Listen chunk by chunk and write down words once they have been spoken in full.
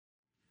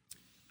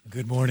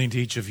Good morning to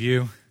each of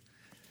you.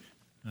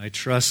 I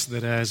trust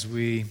that as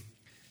we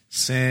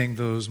sang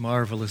those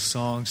marvelous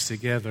songs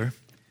together,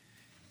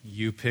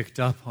 you picked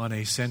up on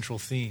a central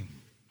theme.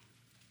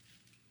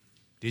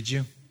 Did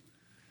you?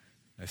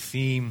 A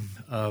theme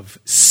of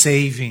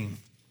saving,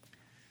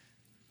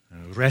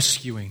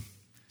 rescuing,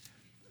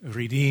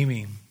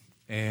 redeeming,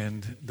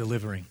 and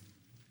delivering.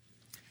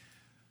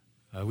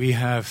 We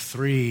have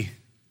three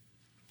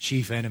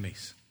chief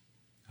enemies.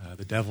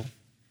 The devil,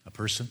 a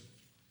person.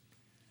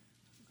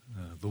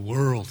 The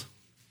world,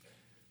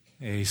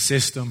 a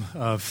system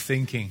of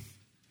thinking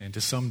and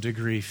to some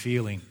degree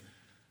feeling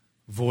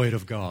void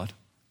of God.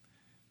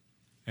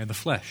 And the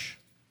flesh,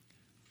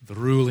 the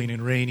ruling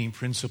and reigning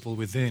principle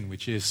within,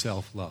 which is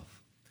self-love.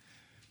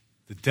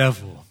 The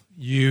devil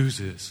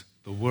uses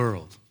the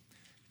world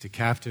to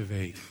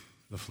captivate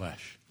the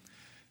flesh.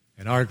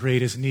 And our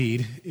greatest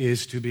need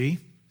is to be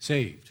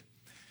saved.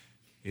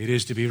 It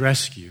is to be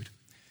rescued.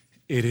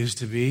 It is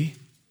to be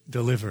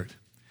delivered.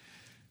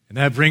 And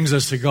that brings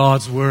us to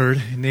God's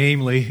Word,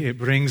 namely, it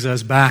brings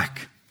us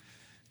back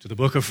to the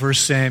book of 1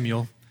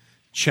 Samuel,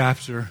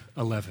 chapter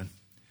 11.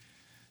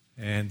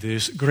 And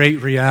this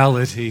great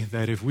reality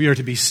that if we are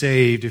to be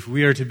saved, if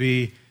we are to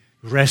be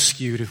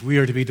rescued, if we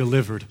are to be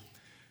delivered,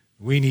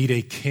 we need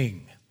a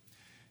king.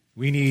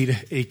 We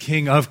need a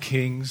King of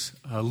kings,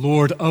 a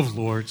Lord of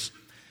lords.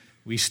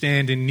 We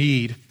stand in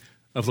need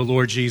of the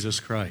Lord Jesus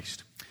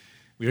Christ.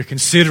 We are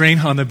considering,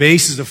 on the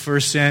basis of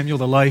 1 Samuel,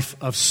 the life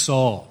of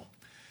Saul.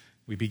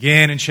 We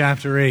began in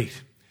chapter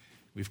 8.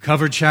 We've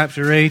covered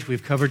chapter 8,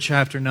 we've covered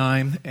chapter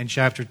 9 and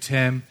chapter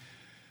 10.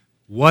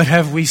 What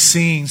have we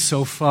seen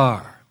so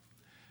far?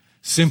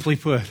 Simply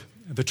put,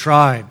 the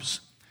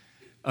tribes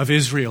of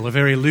Israel, a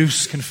very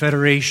loose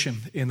confederation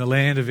in the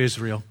land of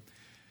Israel,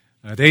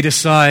 they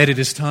decide it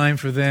is time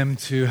for them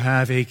to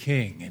have a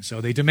king. And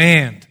so they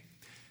demand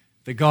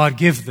that God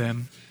give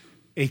them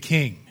a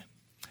king.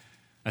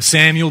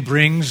 Samuel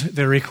brings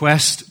their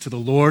request to the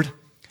Lord.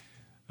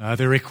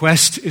 Their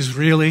request is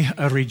really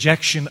a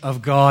rejection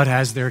of God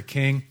as their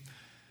king.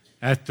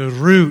 At the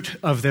root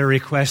of their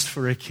request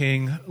for a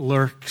king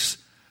lurks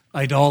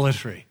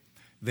idolatry.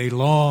 They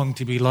long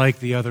to be like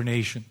the other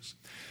nations.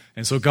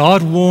 And so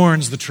God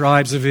warns the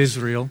tribes of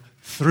Israel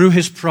through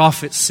his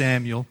prophet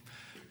Samuel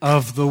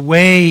of the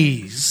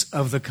ways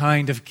of the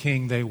kind of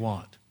king they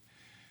want.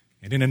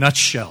 And in a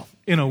nutshell,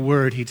 in a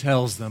word, he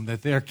tells them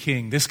that their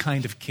king, this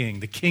kind of king,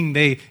 the king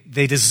they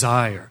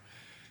desire,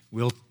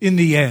 will in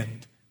the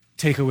end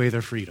take away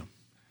their freedom.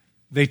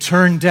 They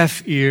turn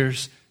deaf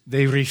ears.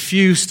 They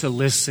refuse to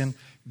listen.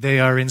 They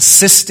are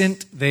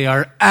insistent. They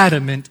are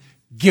adamant.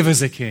 Give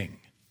us a king.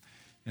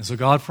 And so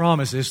God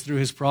promises through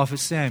his prophet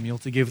Samuel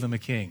to give them a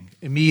king.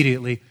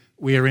 Immediately,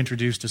 we are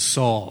introduced to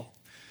Saul.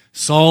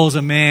 Saul is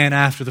a man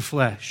after the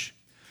flesh.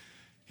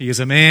 He is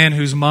a man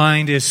whose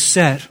mind is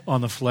set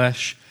on the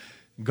flesh.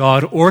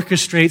 God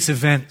orchestrates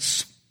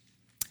events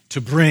to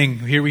bring,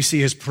 here we see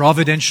his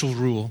providential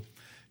rule,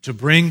 to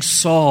bring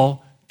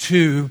Saul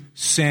to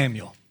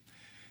Samuel.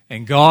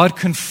 And God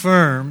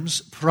confirms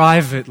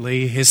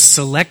privately his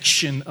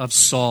selection of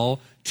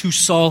Saul to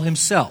Saul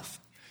himself.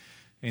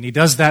 And he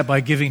does that by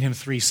giving him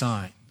 3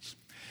 signs.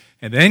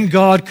 And then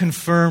God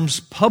confirms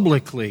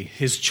publicly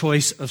his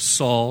choice of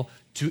Saul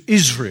to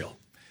Israel.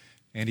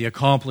 And he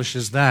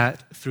accomplishes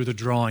that through the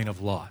drawing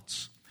of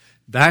lots.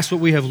 That's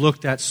what we have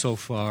looked at so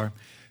far.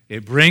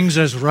 It brings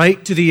us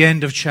right to the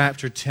end of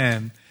chapter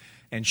 10.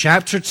 And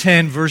chapter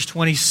 10, verse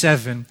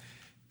 27,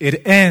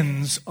 it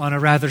ends on a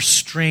rather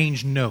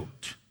strange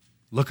note.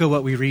 Look at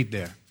what we read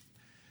there.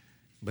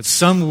 But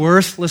some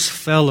worthless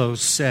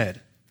fellows said,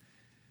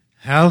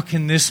 "How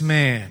can this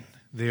man,"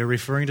 they are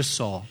referring to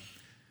Saul,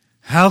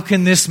 "how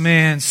can this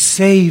man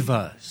save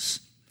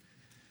us?"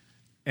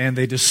 And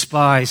they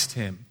despised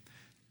him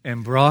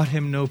and brought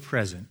him no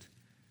present,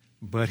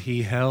 but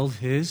he held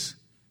his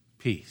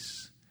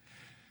peace.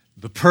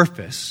 The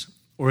purpose,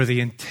 or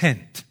the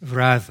intent,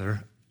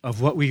 rather,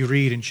 of what we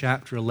read in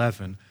chapter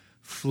 11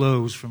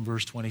 flows from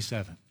verse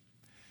 27.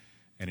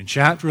 And in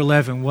chapter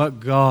 11,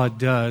 what God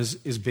does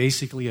is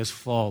basically as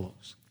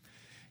follows.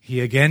 He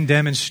again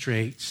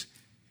demonstrates,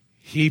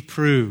 he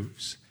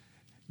proves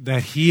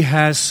that he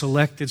has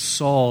selected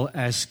Saul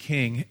as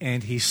king,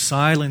 and he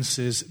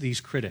silences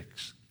these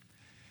critics.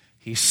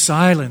 He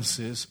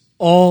silences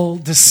all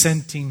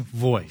dissenting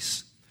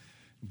voice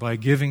by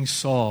giving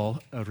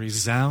Saul a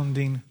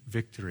resounding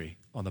victory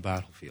on the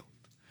battlefield.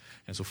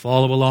 And so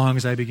follow along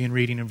as I begin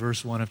reading in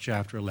verse 1 of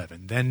chapter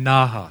 11. Then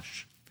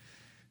Nahash,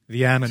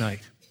 the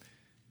Ammonite,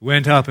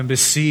 went up and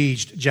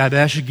besieged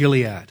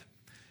Jabesh-Gilead.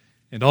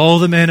 And all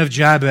the men of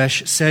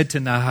Jabesh said to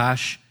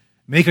Nahash,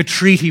 "Make a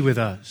treaty with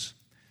us,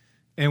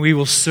 and we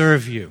will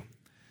serve you."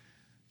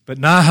 But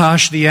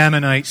Nahash the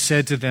Ammonite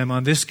said to them,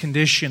 "On this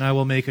condition I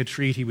will make a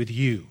treaty with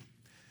you,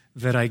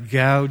 that I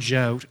gouge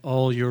out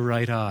all your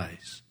right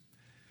eyes,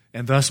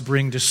 and thus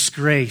bring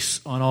disgrace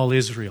on all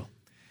Israel."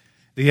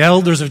 The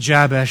elders of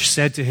Jabesh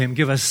said to him,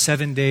 "Give us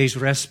 7 days'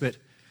 respite,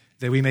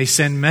 that we may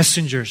send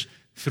messengers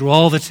through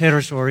all the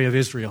territory of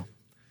Israel."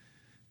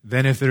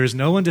 Then if there is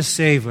no one to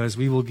save us,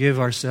 we will give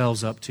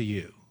ourselves up to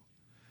you."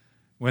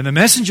 When the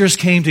messengers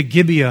came to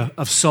Gibeah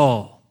of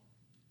Saul,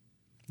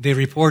 they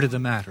reported the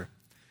matter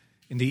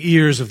in the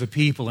ears of the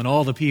people, and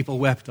all the people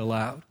wept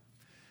aloud.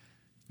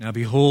 Now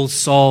behold,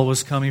 Saul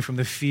was coming from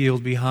the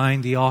field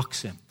behind the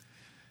oxen.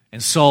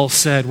 And Saul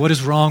said, "What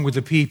is wrong with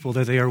the people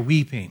that they are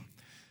weeping?"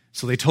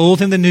 So they told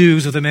him the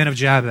news of the men of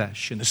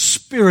Jabesh, and the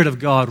Spirit of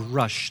God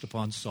rushed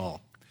upon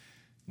Saul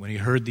when he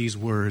heard these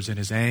words, and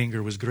his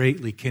anger was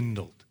greatly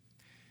kindled.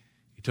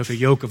 He took a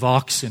yoke of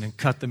oxen and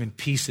cut them in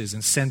pieces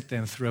and sent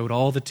them throughout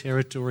all the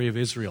territory of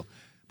Israel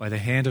by the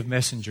hand of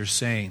messengers,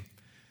 saying,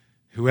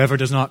 "Whoever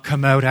does not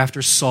come out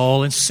after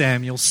Saul and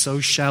Samuel,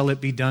 so shall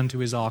it be done to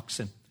his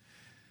oxen."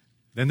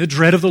 Then the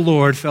dread of the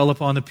Lord fell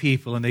upon the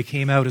people, and they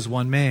came out as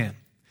one man.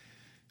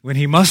 When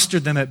he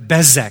mustered them at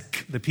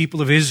Bezek, the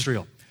people of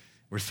Israel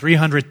were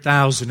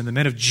 300,000, and the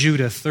men of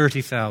Judah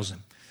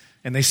 30,000.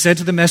 And they said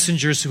to the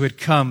messengers who had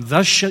come,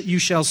 "Thus you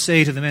shall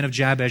say to the men of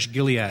Jabesh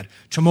Gilead,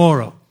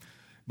 tomorrow,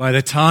 by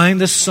the time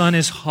the sun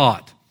is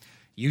hot,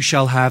 you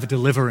shall have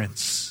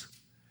deliverance."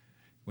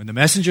 When the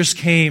messengers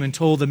came and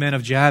told the men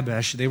of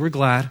Jabesh, they were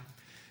glad.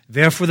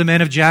 Therefore the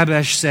men of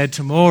Jabesh said,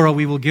 "Tomorrow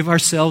we will give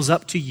ourselves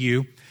up to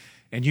you,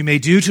 and you may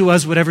do to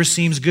us whatever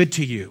seems good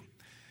to you."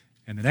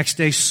 And the next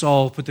day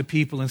Saul put the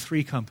people in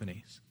 3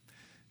 companies.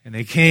 And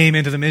they came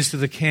into the midst of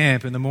the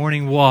camp in the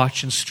morning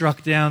watch and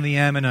struck down the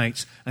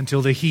Ammonites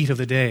until the heat of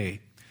the day.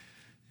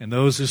 And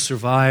those who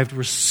survived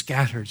were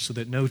scattered so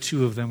that no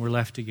 2 of them were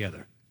left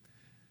together.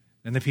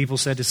 Then the people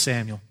said to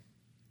Samuel,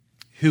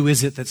 "Who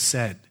is it that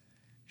said,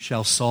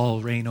 'Shall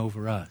Saul reign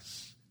over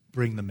us?'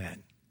 Bring the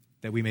men,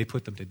 that we may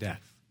put them to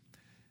death."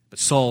 But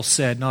Saul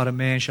said, "Not a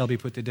man shall be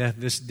put to death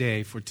this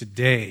day, for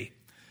today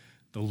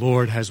the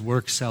Lord has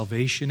worked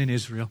salvation in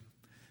Israel."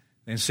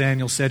 Then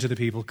Samuel said to the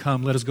people,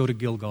 "Come, let us go to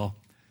Gilgal,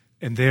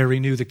 and there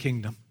renew the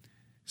kingdom."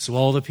 So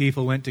all the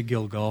people went to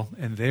Gilgal,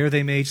 and there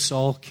they made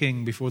Saul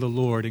king before the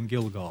Lord in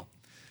Gilgal.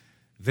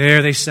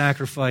 There they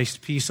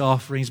sacrificed peace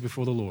offerings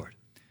before the Lord.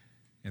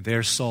 And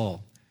there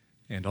Saul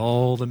and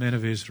all the men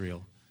of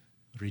Israel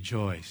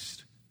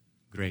rejoiced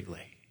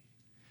greatly.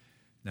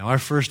 Now our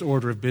first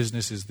order of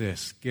business is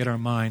this: get our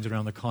minds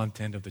around the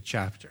content of the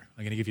chapter.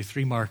 I'm going to give you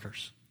 3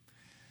 markers.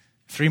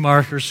 3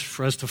 markers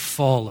for us to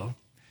follow.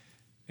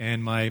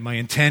 And my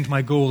intent,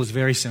 my goal is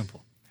very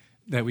simple: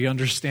 that we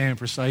understand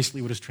precisely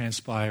what is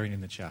transpiring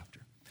in the chapter.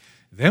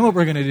 Then what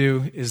we're going to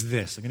do is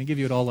this. I'm going to give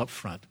you it all up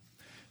front.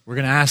 We're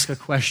going to ask a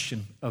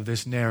question of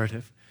this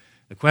narrative.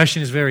 The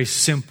question is very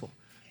simple.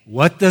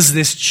 What does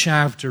this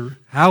chapter,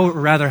 how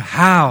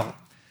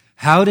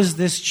does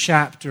this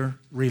chapter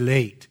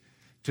relate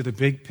to the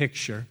big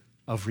picture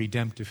of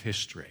redemptive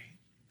history?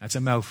 That's a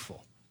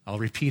mouthful. I'll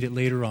repeat it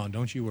later on,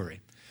 don't you worry.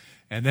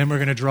 And then we're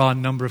going to draw a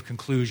number of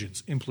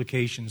conclusions,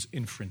 implications,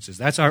 inferences.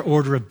 That's our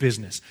order of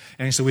business.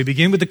 And so we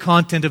begin with the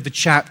content of the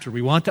chapter.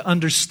 We want to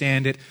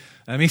understand it.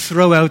 Let me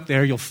throw out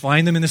there, you'll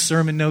find them in the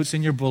sermon notes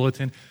in your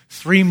bulletin,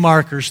 3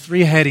 markers,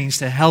 3 headings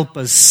to help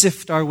us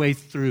sift our way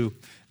through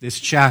this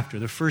chapter.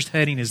 The first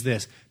heading is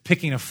this: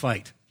 picking a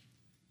fight.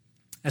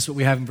 That's what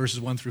we have in verses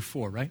 1 through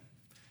 4, right?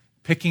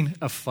 Picking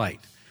a fight.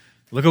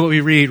 Look at what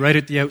we read right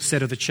at the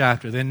outset of the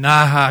chapter. Then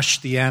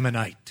Nahash the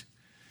Ammonite.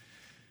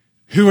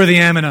 Who are the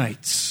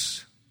Ammonites?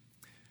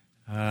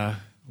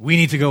 We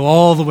need to go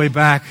all the way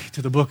back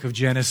to the book of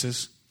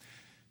Genesis.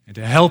 And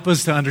to help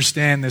us to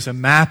understand this, a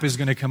map is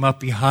going to come up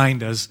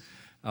behind us.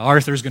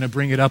 Arthur's going to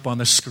bring it up on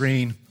the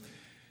screen.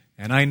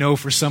 And I know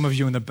for some of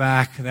you in the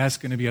back, that's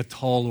going to be a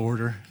tall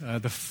order.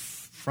 The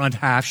front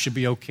half should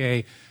be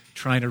okay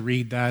trying to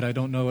read that. I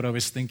don't know what I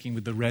was thinking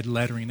with the red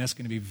lettering. That's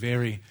going to be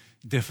very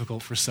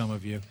difficult for some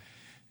of you.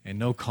 And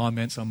no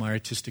comments on my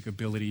artistic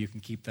ability. You can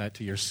keep that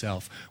to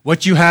yourself.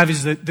 What you have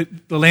is the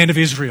land of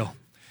Israel.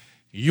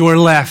 Your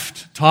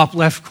left, top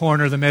left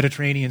corner, the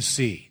Mediterranean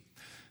Sea.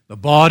 The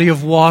body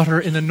of water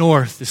in the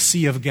north, the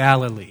Sea of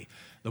Galilee.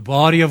 The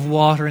body of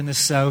water in the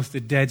south, the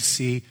Dead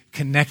Sea,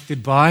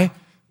 connected by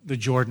the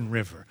Jordan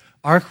River.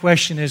 Our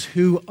question is,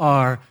 who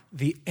are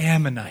the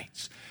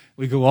Ammonites?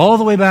 We go all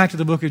the way back to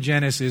the book of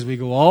Genesis. We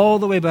go all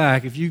the way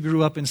back. If you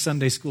grew up in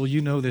Sunday school,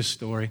 you know this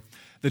story.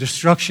 The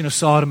destruction of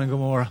Sodom and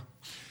Gomorrah.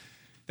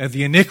 That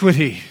the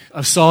iniquity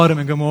of Sodom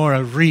and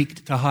Gomorrah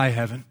reeked to high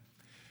heaven.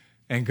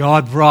 And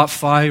God brought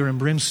fire and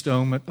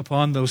brimstone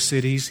upon those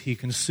cities. He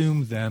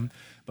consumed them.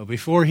 But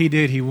before he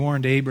did, he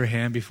warned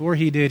Abraham. Before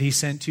he did, he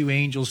sent 2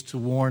 angels to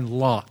warn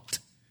Lot,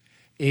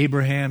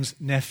 Abraham's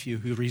nephew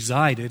who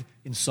resided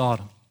in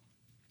Sodom.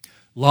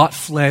 Lot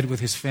fled with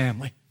his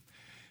family.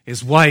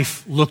 His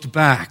wife looked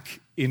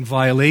back in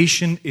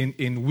violation,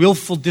 in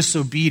willful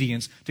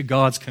disobedience to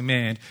God's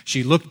command.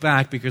 She looked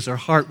back because her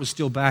heart was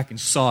still back in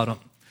Sodom.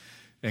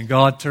 And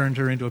God turned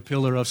her into a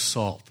pillar of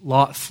salt.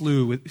 Lot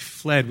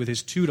fled with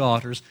his 2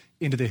 daughters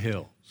into the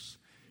hills.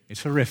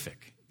 It's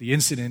horrific. The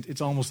incident,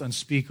 it's almost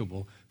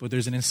unspeakable, but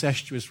there's an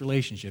incestuous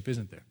relationship,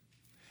 isn't there?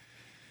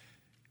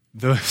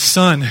 The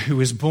son who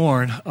is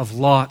born of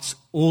Lot's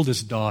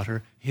oldest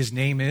daughter, his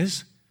name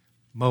is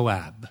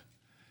Moab.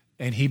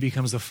 And he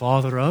becomes the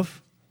father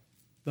of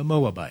the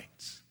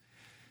Moabites.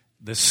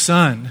 the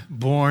son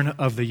born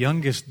of the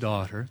youngest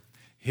daughter,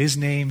 his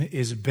name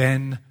is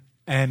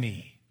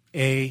Ben-Ammi,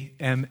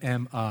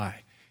 A-M-M-I.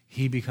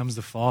 He becomes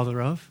the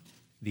father of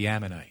the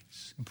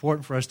Ammonites.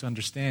 Important for us to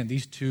understand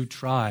these two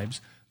tribes,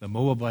 the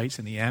Moabites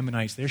and the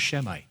Ammonites, they're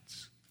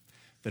Shemites.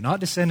 They're not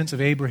descendants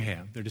of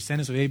Abraham. They're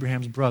descendants of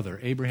Abraham's brother,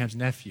 Abraham's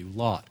nephew,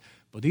 Lot.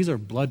 But these are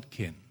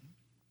bloodkin.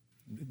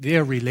 They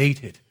are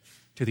related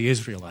to the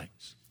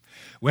Israelites.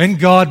 When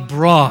God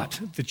brought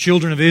the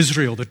children of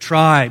Israel, the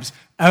tribes,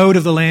 out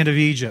of the land of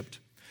Egypt,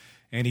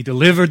 and he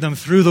delivered them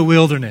through the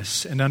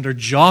wilderness, and under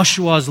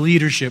Joshua's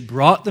leadership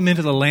brought them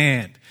into the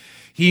land,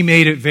 he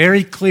made it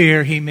very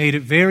clear, he made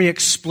it very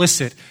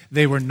explicit.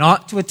 They were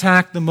not to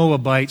attack the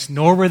Moabites,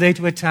 nor were they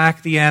to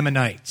attack the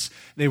Ammonites.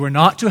 They were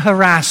not to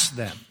harass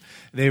them.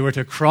 They were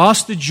to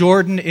cross the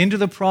Jordan into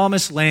the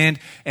promised land,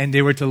 and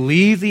they were to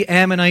leave the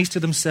Ammonites to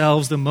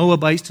themselves, the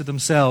Moabites to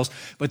themselves.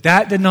 But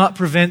that did not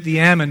prevent the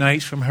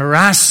Ammonites from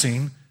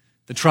harassing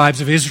the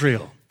tribes of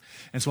Israel.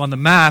 And so on the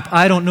map,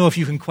 I don't know if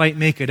you can quite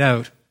make it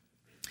out,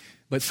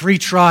 but 3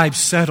 tribes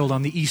settled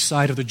on the east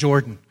side of the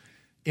Jordan.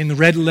 In the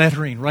red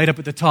lettering, right up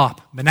at the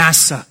top,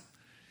 Manasseh.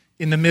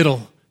 In the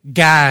middle,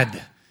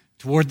 Gad.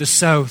 Toward the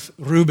south,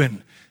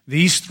 Reuben.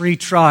 These 3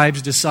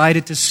 tribes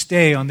decided to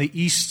stay on the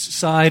east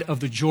side of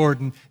the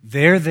Jordan.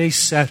 There they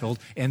settled,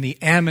 and the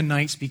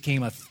Ammonites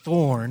became a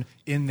thorn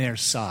in their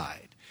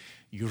side.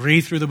 You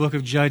read through the book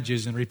of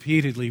Judges, and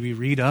repeatedly we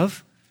read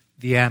of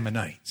the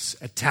Ammonites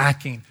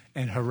attacking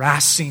and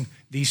harassing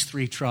these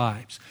 3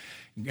 tribes.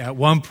 At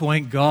one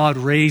point, God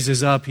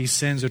raises up, he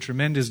sends a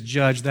tremendous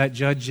judge. That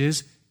judge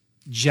is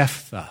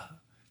Jephthah,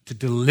 to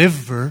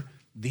deliver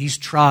these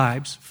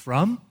tribes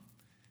from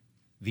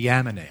the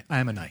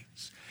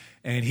Ammonites.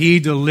 And he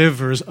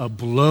delivers a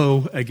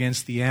blow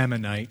against the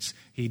Ammonites.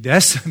 He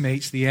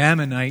decimates the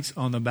Ammonites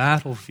on the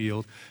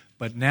battlefield.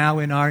 But now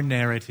in our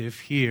narrative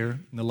here,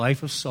 in the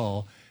life of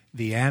Saul,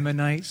 the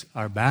Ammonites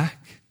are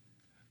back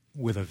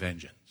with a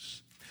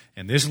vengeance.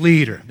 And this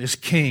leader, this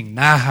king,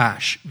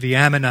 Nahash, the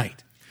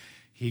Ammonite,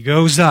 he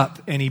goes up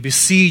and he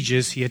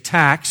besieges, he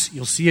attacks,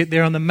 you'll see it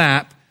there on the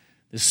map,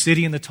 the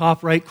city in the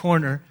top right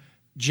corner,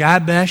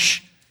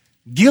 Jabesh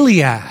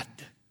Gilead.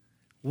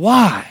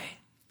 Why?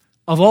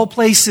 Of all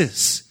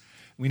places.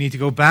 We need to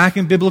go back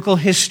in biblical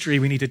history.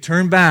 We need to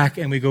turn back,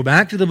 and we go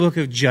back to the book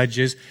of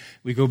Judges.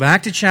 We go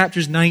back to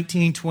chapters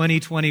 19, 20,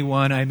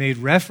 21. I made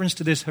reference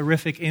to this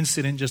horrific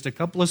incident just a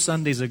couple of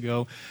Sundays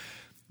ago.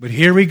 But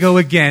here we go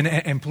again,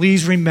 and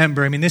please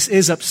remember, this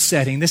is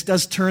upsetting. This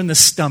does turn the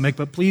stomach,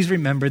 but please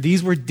remember,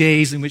 these were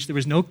days in which there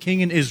was no king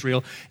in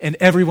Israel, and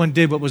everyone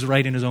did what was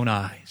right in his own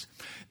eyes.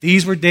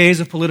 These were days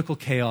of political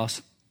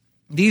chaos.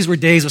 These were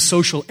days of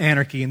social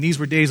anarchy, and these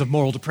were days of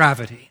moral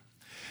depravity.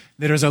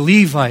 There is a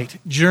Levite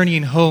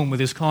journeying home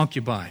with his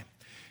concubine.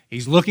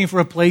 He's looking for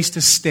a place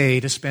to stay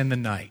to spend the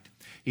night.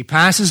 He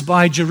passes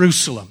by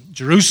Jerusalem.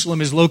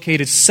 Jerusalem is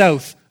located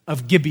south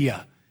of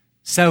Gibeah,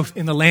 south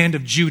in the land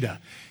of Judah.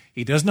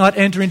 He does not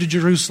enter into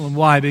Jerusalem.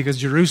 Why? Because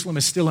Jerusalem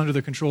is still under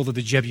the control of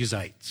the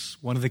Jebusites,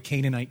 one of the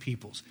Canaanite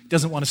peoples. He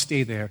doesn't want to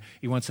stay there.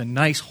 He wants a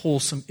nice,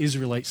 wholesome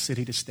Israelite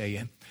city to stay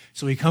in.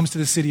 So he comes to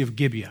the city of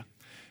Gibeah.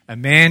 A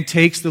man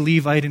takes the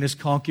Levite and his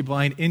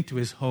concubine into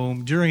his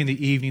home. During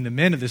the evening, the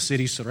men of the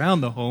city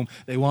surround the home.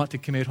 They want to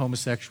commit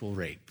homosexual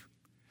rape.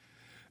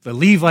 The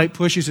Levite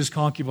pushes his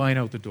concubine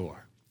out the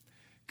door.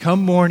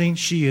 Come morning,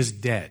 she is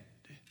dead.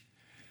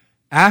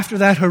 After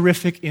that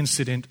horrific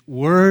incident,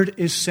 word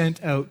is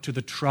sent out to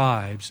the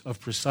tribes of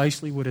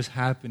precisely what has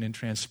happened and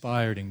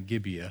transpired in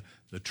Gibeah.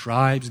 The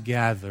tribes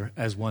gather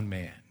as one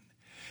man.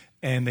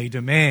 And they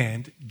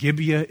demand,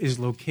 Gibeah is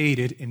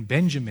located in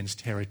Benjamin's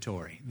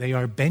territory. They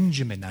are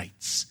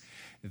Benjaminites.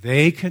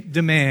 They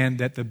demand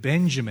that the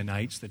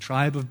Benjaminites, the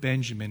tribe of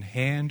Benjamin,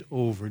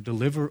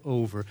 deliver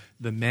over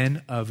the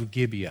men of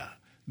Gibeah.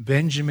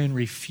 Benjamin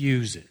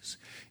refuses.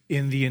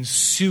 In the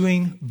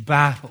ensuing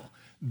battle,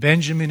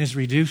 Benjamin is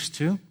reduced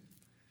to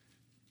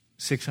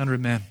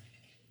 600 men.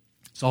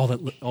 It's all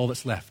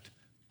that's left.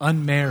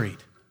 Unmarried,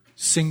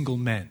 single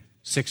men,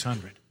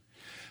 600.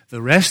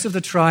 The rest of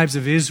the tribes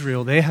of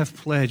Israel, they have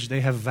pledged,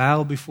 they have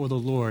vowed before the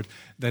Lord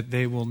that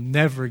they will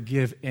never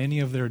give any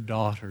of their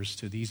daughters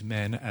to these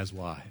men as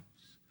wives.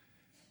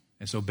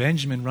 And so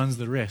Benjamin runs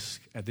the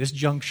risk at this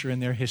juncture in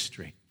their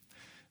history.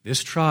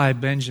 This tribe,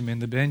 Benjamin,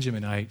 the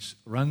Benjaminites,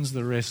 runs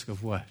the risk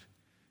of what?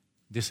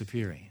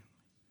 Disappearing.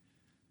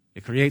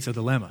 It creates a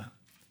dilemma.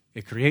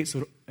 It creates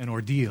an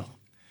ordeal.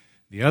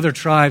 The other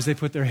tribes, they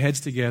put their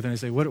heads together and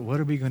say, what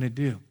are we going to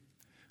do?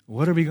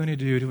 What are we going to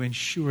do to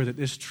ensure that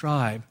this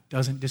tribe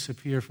doesn't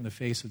disappear from the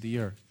face of the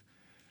earth?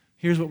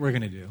 Here's what we're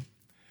going to do.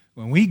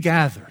 When we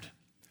gathered,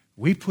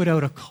 we put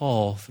out a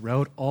call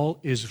throughout all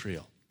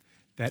Israel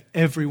that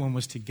everyone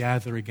was to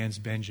gather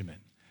against Benjamin.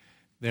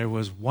 There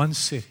was one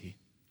city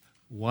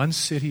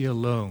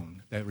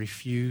alone that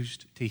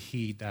refused to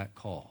heed that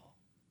call.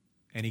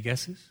 Any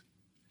guesses?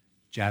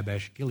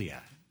 Jabesh Gilead.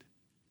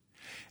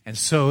 And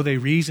so they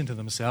reasoned to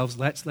themselves,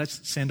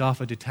 let's send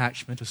off a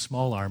detachment, a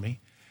small army.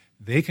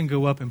 They can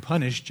go up and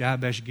punish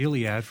Jabesh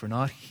Gilead for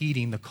not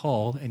heeding the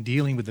call and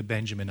dealing with the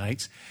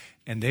Benjaminites.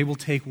 and they will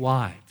take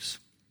wives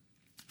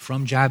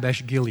from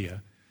Jabesh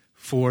Gilead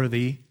for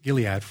the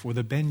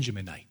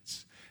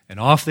Benjaminites. And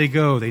off they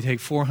go. They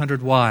take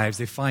 400 wives.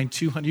 They find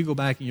 200. You go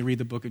back and you read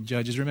the book of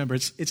Judges. Remember,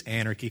 it's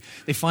anarchy.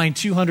 They find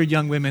 200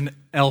 young women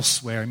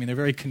elsewhere. I mean, they're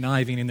very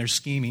conniving in their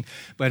scheming.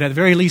 But at the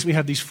very least, we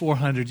have these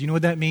 400. You know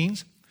what that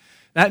means?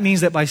 That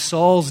means that by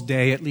Saul's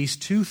day, at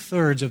least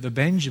 2/3 of the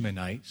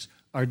Benjaminites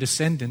are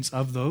descendants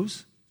of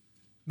those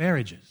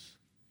marriages.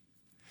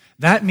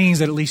 That means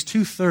that at least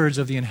 2/3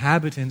 of the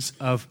inhabitants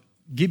of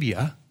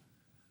Gibeah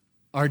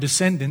are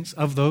descendants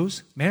of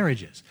those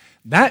marriages.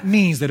 That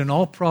means that in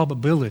all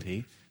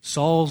probability,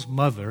 Saul's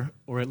mother,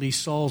 or at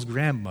least Saul's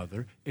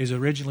grandmother, is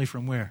originally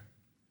from where?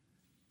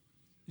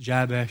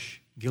 Jabesh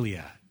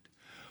Gilead.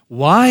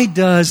 Why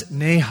does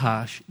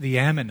Nahash the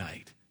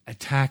Ammonite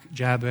attack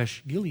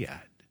Jabesh Gilead?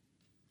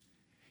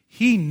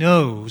 He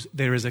knows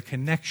there is a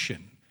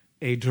connection,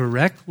 a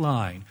direct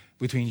line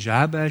between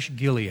Jabesh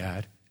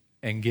Gilead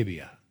and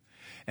Gibeah.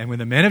 And when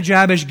the men of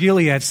Jabesh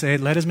Gilead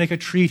said, let us make a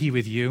treaty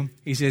with you,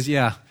 he says,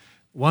 yeah,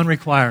 one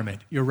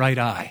requirement, your right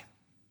eye.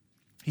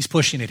 He's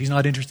pushing it. He's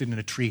not interested in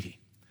a treaty.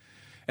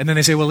 And then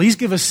they say, well, at least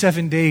give us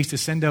 7 days to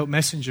send out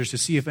messengers to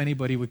see if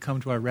anybody would come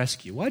to our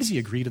rescue. Why does he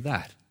agree to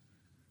that?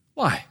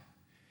 Why?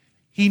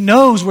 He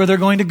knows where they're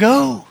going to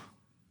go.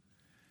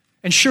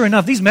 And sure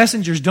enough, these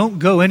messengers don't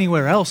go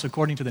anywhere else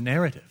according to the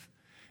narrative.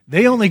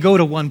 They only go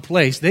to one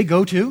place. They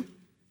go to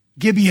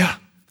Gibeah.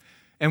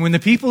 And when the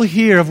people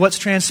hear of what's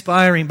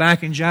transpiring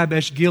back in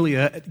Jabesh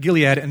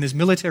Gilead and this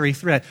military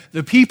threat,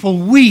 the people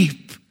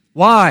weep.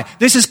 Why?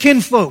 This is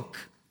kinfolk.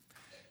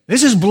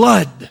 This is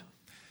blood.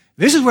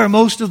 This is where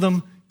most of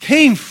them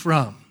came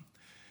from.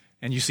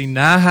 And you see,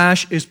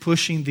 Nahash is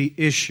pushing the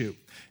issue.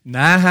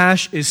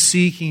 Nahash is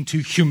seeking to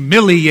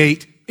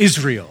humiliate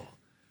Israel.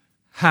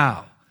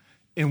 How?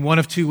 In one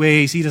of two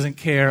ways. He doesn't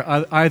care.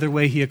 Either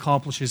way, he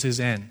accomplishes his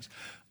ends.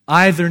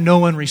 Either no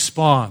one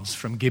responds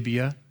from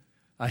Gibeah.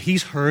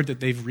 He's heard that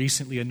they've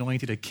recently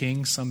anointed a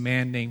king, some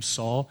man named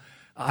Saul.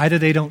 Either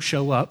they don't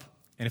show up,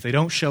 and if they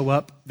don't show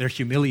up, they're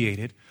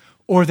humiliated,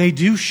 or they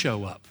do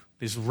show up,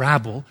 this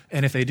rabble,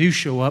 and if they do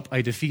show up,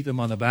 I defeat them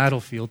on the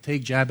battlefield,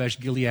 take Jabesh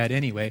Gilead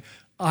anyway.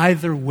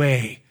 Either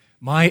way,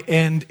 my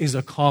end is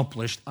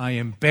accomplished. I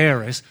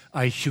embarrass,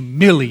 I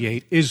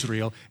humiliate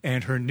Israel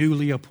and her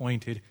newly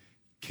appointed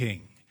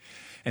king.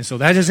 And so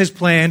that is his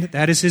plan,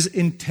 that is his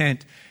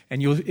intent.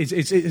 And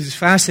it's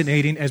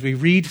fascinating as we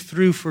read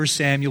through 1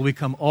 Samuel, we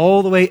come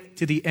all the way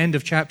to the end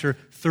of chapter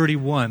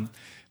 31,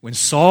 when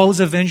Saul is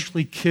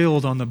eventually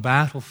killed on the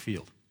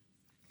battlefield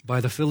by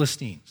the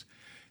Philistines.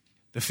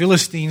 The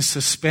Philistines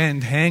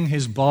hang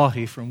his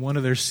body from one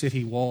of their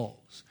city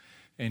walls.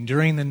 And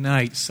during the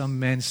night, some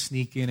men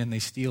sneak in and they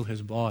steal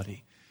his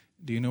body.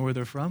 Do you know where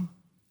they're from?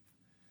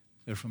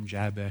 They're from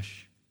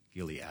Jabesh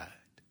Gilead.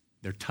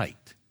 They're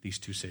tight, these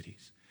two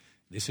cities.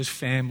 This is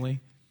family.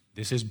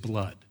 This is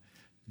blood.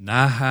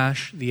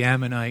 Nahash the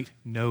Ammonite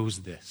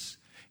knows this.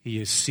 He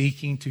is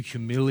seeking to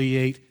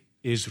humiliate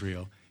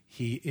Israel.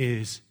 He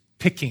is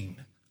picking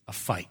a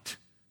fight.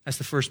 That's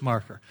the first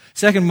marker.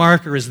 Second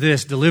marker is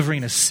this,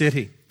 delivering a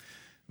city.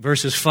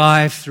 Verses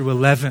 5 through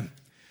 11.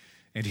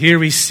 And here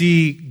we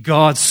see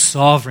God's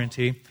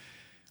sovereignty.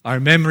 Our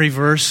memory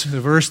verse,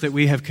 the verse that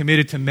we have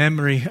committed to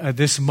memory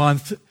this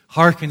month,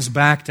 harkens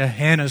back to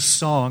Hannah's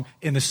song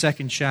in the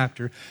 2nd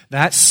chapter.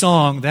 That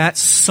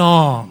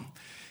song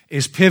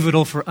is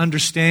pivotal for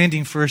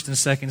understanding 1st and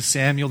 2nd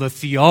Samuel, the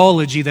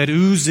theology that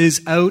oozes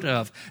out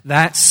of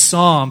that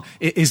psalm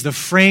is the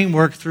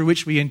framework through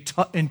which we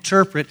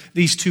interpret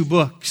these two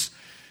books.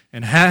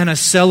 And Hannah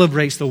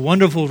celebrates the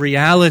wonderful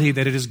reality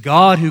that it is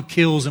God who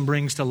kills and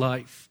brings to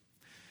life.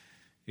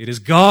 It is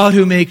God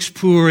who makes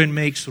poor and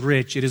makes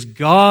rich. It is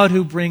God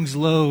who brings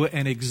low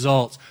and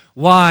exalts.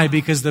 Why?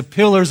 Because the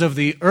pillars of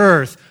the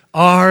earth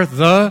are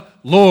the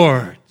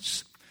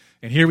Lord's.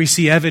 And here we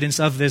see evidence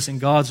of this in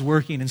God's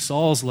working in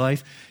Saul's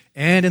life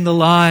and in the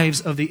lives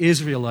of the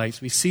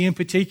Israelites. We see in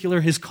particular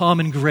his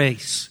common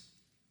grace.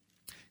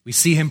 We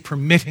see him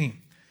permitting,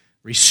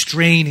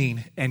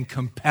 restraining, and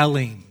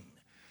compelling.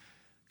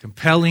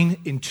 Compelling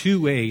in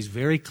two ways,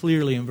 very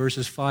clearly in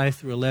verses 5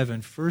 through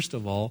 11. First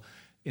of all,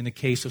 in the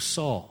case of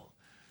Saul.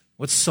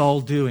 What's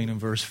Saul doing in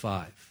verse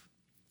 5?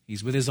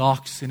 He's with his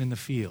oxen in the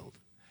field.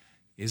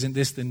 Isn't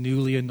this the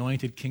newly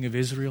anointed king of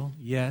Israel?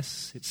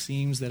 Yes, it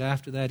seems that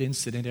after that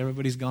incident,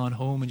 everybody's gone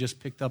home and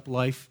just picked up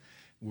life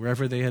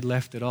wherever they had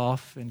left it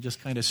off and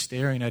just kind of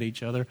staring at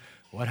each other.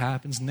 What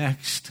happens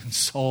next? And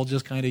Saul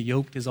just kind of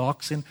yoked his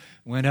oxen,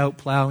 went out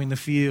plowing the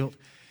field.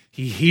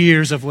 He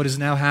hears of what is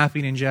now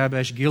happening in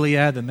Jabesh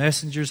Gilead. The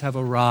messengers have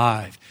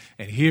arrived.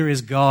 And here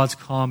is God's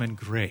common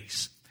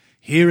grace.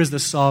 Here is the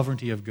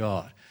sovereignty of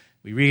God.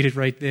 We read it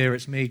right there.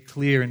 It's made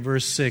clear in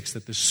verse 6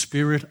 that the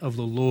Spirit of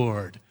the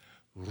Lord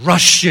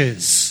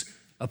rushes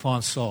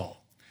upon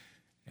Saul.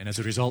 And as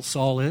a result,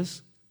 Saul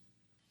is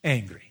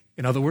angry.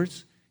 In other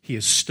words, he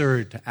is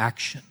stirred to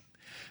action.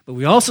 But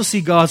we also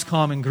see God's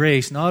common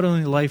grace, not only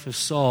in the life of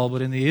Saul,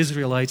 but in the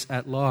Israelites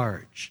at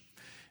large.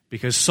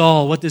 Because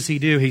Saul, what does he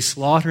do? He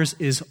slaughters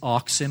his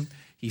oxen.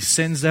 He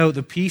sends out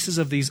the pieces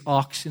of these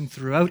oxen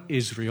throughout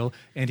Israel,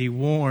 and he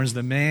warns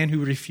the man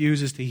who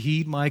refuses to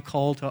heed my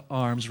call to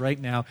arms right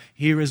now,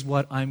 here is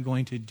what I'm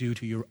going to do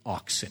to your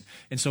oxen.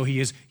 And so he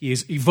is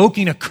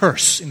invoking a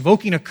curse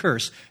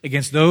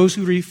against those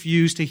who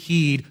refuse to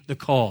heed the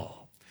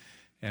call.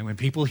 And when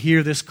people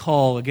hear this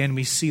call, again,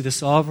 we see the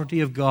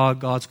sovereignty of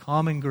God, God's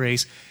common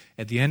grace.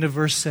 At the end of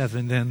verse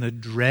 7, then the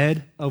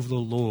dread of the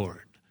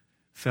Lord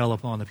fell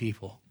upon the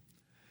people,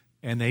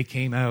 and they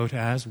came out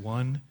as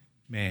one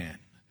man.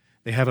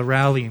 They have a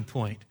rallying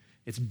point.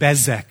 It's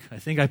Bezek. I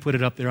think I put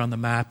it up there on the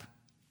map.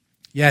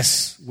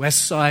 Yes,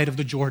 west side of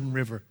the Jordan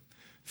River,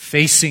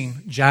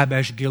 facing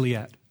Jabesh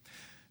Gilead.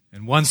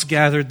 And once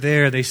gathered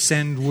there, they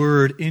send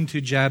word into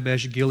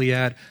Jabesh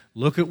Gilead.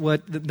 Look at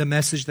what the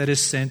message that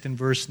is sent in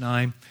verse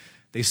 9.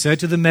 They said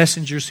to the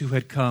messengers who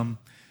had come,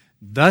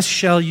 "Thus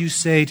shall you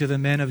say to the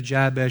men of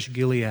Jabesh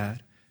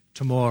Gilead,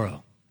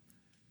 tomorrow,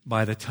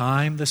 by the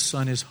time the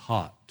sun is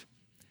hot,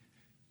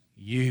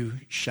 you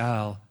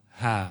shall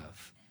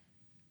have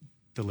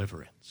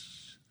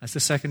deliverance." That's the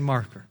second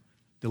marker,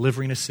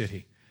 delivering a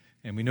city.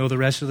 And we know the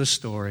rest of the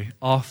story.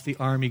 Off the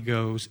army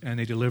goes, and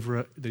they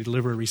deliver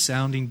a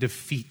resounding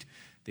defeat.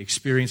 They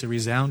experience a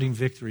resounding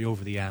victory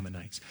over the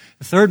Ammonites.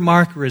 The third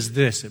marker is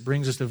this. It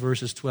brings us to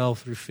verses 12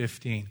 through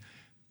 15.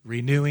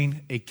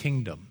 Renewing a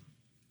kingdom.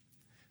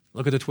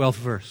 Look at the 12th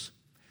verse.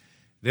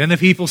 Then the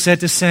people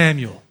said to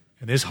Samuel,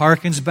 and this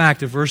harkens back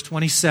to verse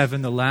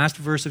 27, the last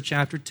verse of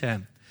chapter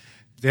 10.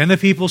 Then the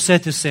people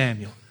said to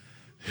Samuel,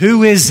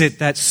 "Who is it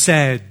that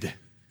said,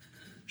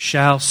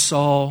 'Shall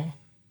Saul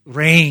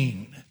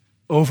reign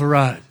over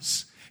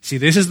us?'" See,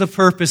 this is the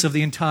purpose of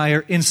the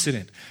entire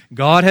incident.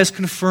 God has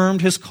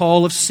confirmed his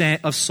call of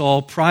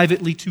Saul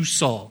privately to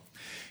Saul.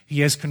 He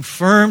has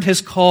confirmed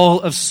his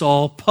call of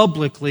Saul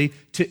publicly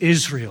to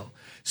Israel.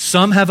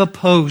 Some have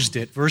opposed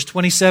it. Verse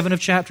 27 of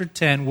chapter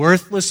 10,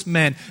 worthless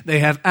men, they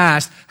have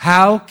asked,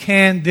 "How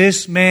can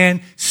this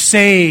man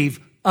save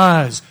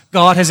us?"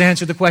 God has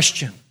answered the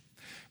question.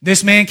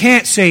 This man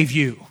can't save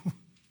you.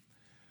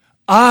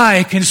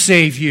 I can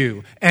save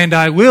you, and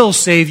I will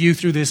save you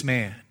through this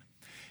man.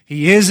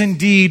 He is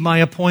indeed my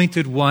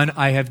appointed one.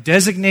 I have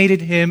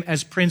designated him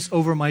as prince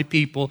over my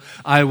people.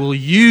 I will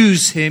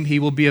use him. He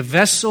will be a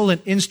vessel,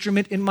 an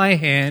instrument in my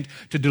hand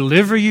to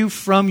deliver you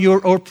from your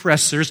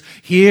oppressors.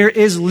 Here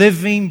is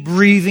living,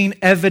 breathing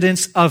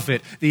evidence of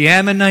it. The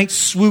Ammonites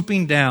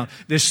swooping down.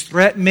 This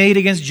threat made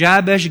against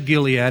Jabesh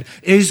Gilead.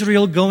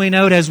 Israel going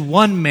out as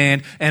one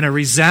man, and a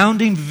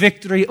resounding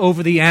victory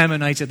over the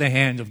Ammonites at the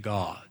hand of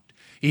God.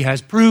 He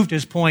has proved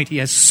his point. He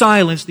has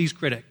silenced these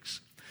critics.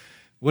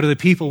 What do the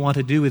people want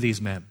to do with these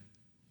men?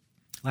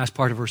 Last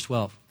part of verse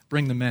 12.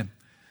 Bring the men,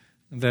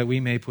 that we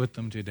may put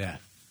them to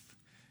death.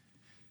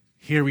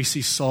 Here we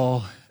see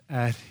Saul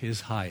at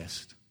his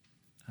highest.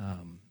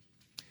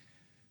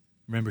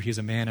 Remember, he's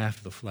a man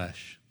after the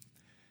flesh.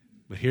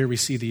 But here we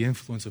see the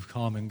influence of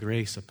common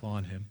grace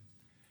upon him.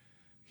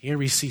 Here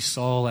we see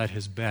Saul at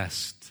his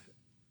best.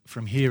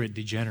 From here it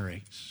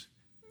degenerates.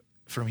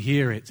 From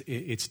here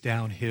it's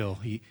downhill.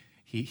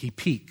 He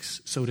peaks,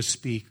 so to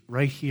speak,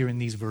 right here in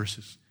these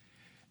verses.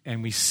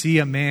 And we see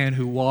a man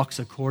who walks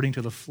according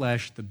to the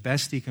flesh, the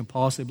best he can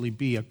possibly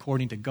be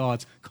according to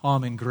God's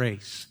common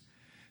grace.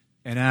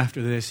 And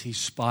after this, he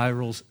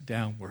spirals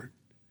downward.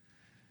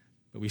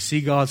 But we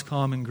see God's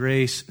common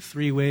grace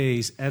three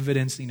ways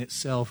evidencing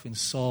itself in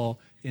Saul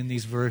in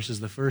these verses.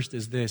 The first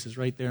is this, is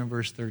right there in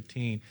verse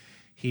 13.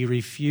 He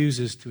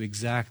refuses to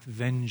exact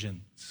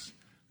vengeance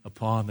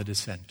upon the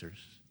dissenters.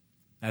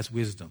 That's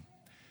wisdom.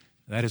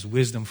 That is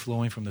wisdom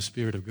flowing from the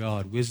Spirit of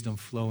God, wisdom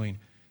flowing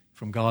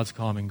from God's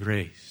common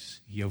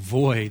grace. He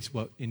avoids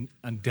what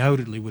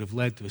undoubtedly would have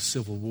led to a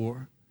civil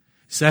war.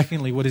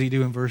 Secondly, what does he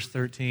do in verse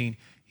 13?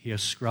 He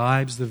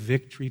ascribes the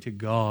victory to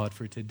God,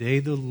 for today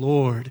the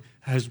Lord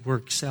has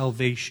worked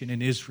salvation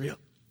in Israel.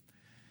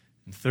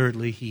 And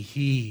thirdly, he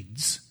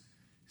heeds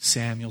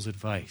Samuel's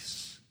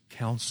advice,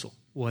 counsel.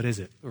 What is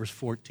it? Verse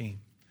 14.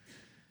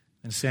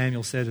 And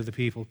Samuel said to the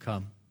people,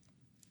 "Come,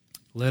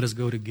 let us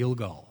go to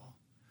Gilgal."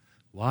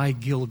 Why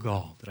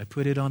Gilgal? Did I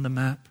put it on the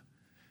map?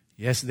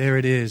 Yes, there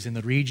it is, in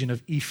the region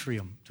of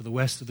Ephraim, to the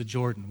west of the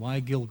Jordan.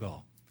 Why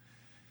Gilgal?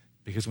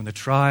 Because when the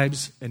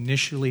tribes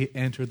initially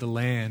entered the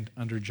land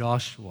under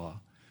Joshua,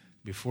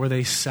 before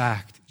they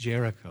sacked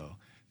Jericho,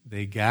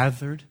 they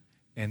gathered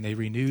and they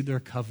renewed their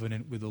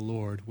covenant with the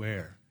Lord.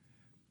 Where?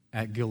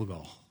 At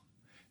Gilgal.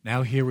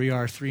 Now here we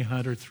are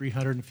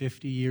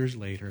 350 years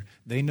later.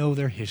 They know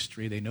their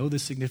history. They know the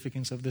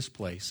significance of this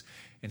place.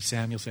 And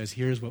Samuel says,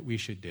 here's what we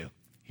should do.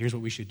 Here's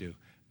what we should do.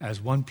 As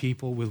one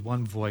people with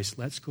one voice,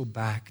 let's go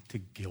back to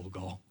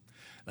Gilgal.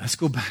 Let's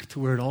go back to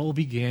where it all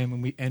began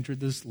when we entered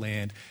this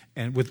land.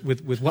 And with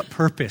what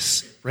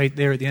purpose? Right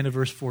there at the end of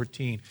verse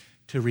 14.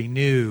 To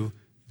renew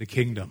the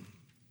kingdom.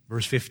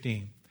 Verse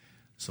 15.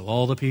 So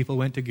all the people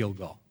went to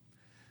Gilgal.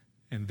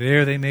 And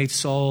there they made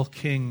Saul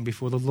king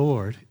before the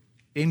Lord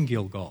in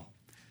Gilgal.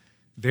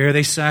 There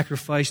they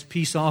sacrificed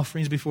peace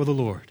offerings before the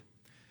Lord.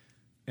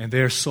 And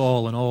there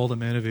Saul and all the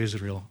men of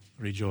Israel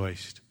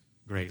rejoiced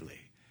greatly.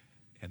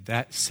 And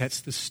that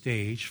sets the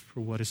stage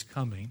for what is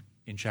coming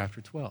in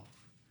chapter 12.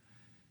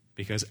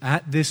 Because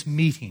at this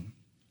meeting,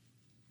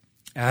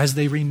 as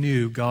they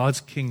renew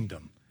God's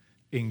kingdom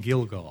in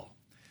Gilgal,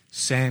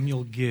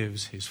 Samuel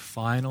gives his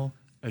final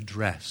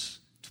address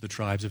to the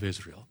tribes of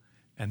Israel.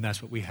 And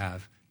that's what we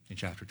have in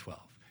chapter 12.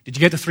 Did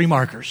you get the 3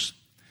 markers?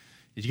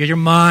 Did you get your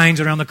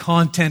minds around the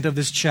content of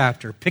this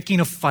chapter? Picking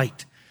a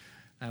fight.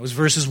 That was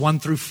verses 1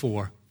 through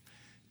 4.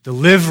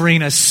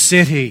 Delivering a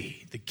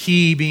city. The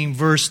key being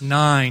verse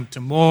 9.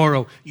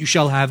 Tomorrow you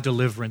shall have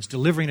deliverance.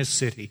 Delivering a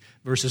city.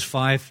 Verses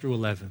 5 through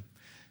 11.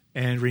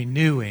 And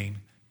renewing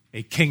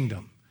a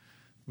kingdom.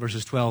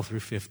 Verses 12 through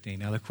 15.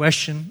 Now the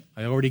question,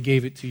 I already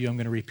gave it to you. I'm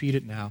going to repeat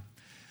it now.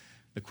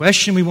 The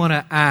question we want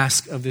to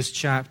ask of this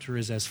chapter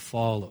is as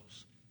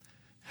follows.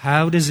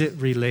 How does it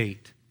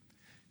relate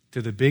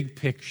to the big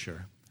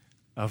picture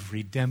of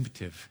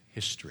redemptive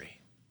history?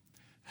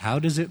 How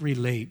does it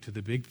relate to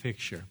the big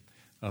picture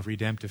of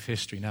redemptive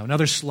history? Now,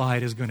 another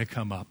slide is going to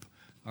come up.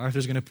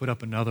 Arthur's going to put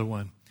up another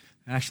one.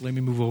 Actually, let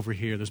me move over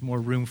here. There's more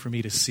room for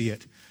me to see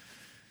it.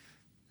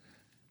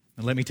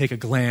 And let me take a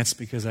glance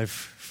because I've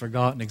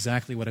forgotten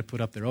exactly what I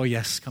put up there. Oh,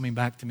 yes, coming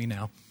back to me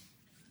now.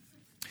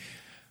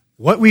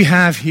 What we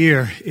have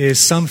here is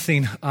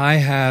something I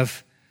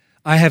have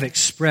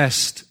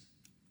expressed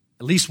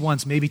at least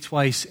once, maybe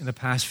twice in the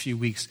past few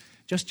weeks,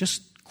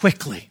 just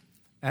quickly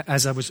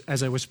as I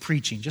was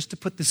preaching, just to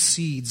put the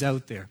seeds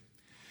out there.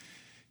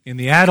 In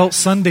the adult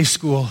Sunday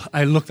school,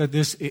 I looked at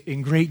this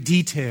in great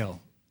detail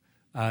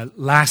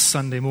last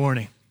Sunday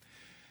morning.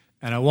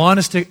 And I want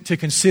us to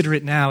consider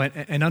it now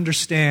and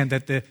understand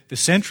that the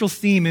central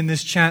theme in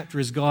this chapter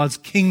is God's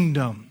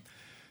kingdom,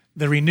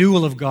 the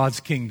renewal of God's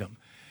kingdom.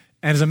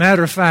 And as a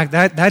matter of fact,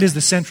 that is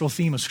the central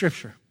theme of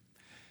Scripture.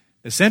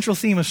 The central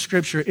theme of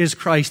Scripture is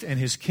Christ and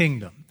His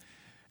kingdom,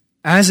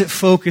 as it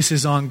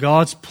focuses on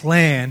God's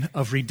plan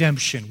of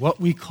redemption, what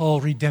we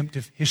call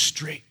redemptive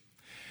history.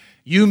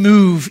 You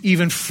move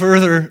even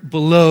further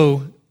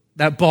below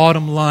that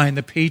bottom line,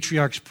 the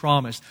patriarch's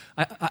promise.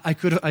 I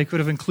could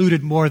have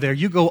included more there.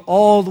 You go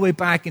all the way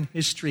back in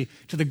history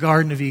to the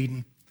Garden of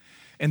Eden,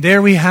 and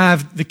there we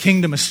have the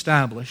kingdom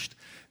established.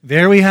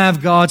 There we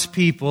have God's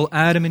people,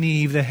 Adam and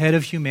Eve, the head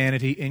of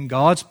humanity, in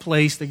God's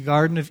place, the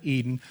Garden of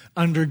Eden,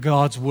 under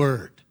God's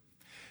word.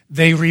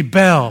 They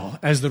rebel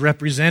as the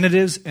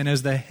representatives and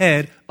as the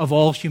head of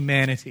all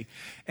humanity.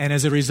 And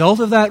as a result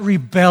of that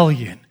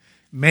rebellion,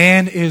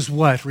 man is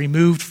what?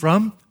 Removed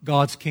from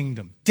God's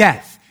kingdom.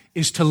 Death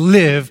is to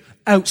live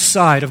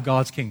outside of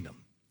God's kingdom.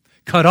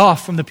 Cut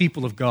off from the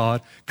people of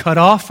God, cut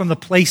off from the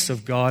place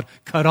of God,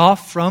 cut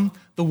off from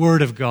the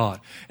Word of God.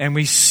 And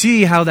we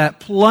see how that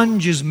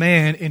plunges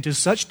man into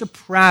such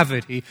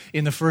depravity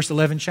in the first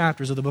 11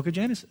 chapters of the book of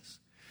Genesis.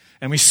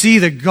 And we see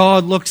that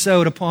God looks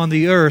out upon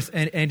the earth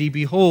and He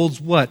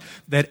beholds what?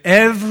 That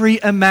every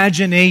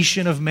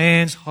imagination of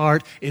man's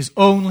heart is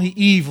only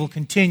evil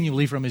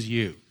continually from his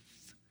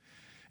youth.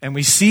 And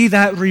we see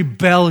that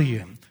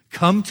rebellion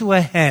come to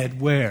a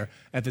head where?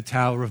 At the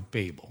Tower of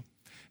Babel.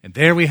 And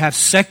there we have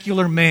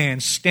secular man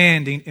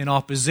standing in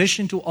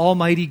opposition to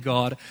Almighty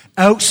God,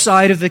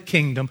 outside of the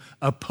kingdom,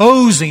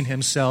 opposing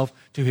himself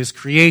to his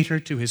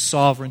Creator, to his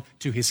Sovereign,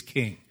 to his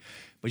King.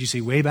 But you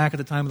see, way back at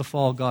the time of the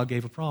fall, God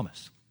gave a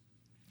promise.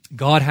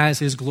 God has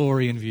His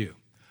glory in view.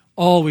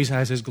 Always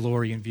has His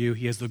glory in view.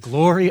 He has the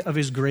glory of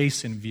His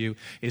grace in view.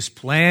 His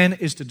plan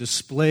is to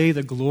display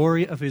the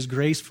glory of His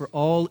grace for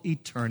all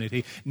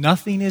eternity.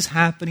 Nothing is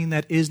happening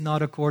that is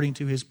not according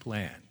to His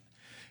plan.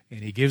 And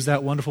He gives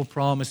that wonderful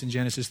promise in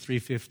Genesis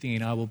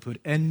 3:15, I will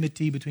put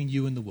enmity between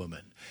you and the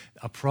woman.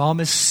 A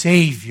promised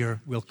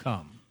Savior will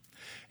come.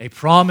 A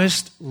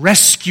promised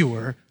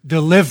rescuer,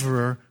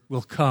 deliverer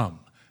will come.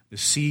 The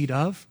seed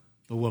of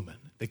the woman,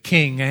 the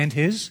king and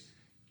his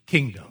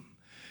kingdom.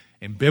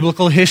 In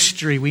biblical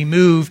history, we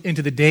move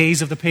into the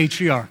days of the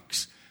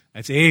patriarchs.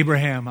 That's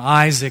Abraham,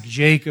 Isaac,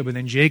 Jacob, and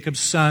then Jacob's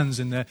sons.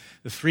 And the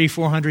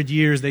 300-400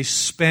 years they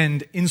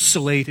spend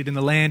insulated in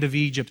the land of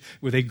Egypt,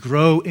 where they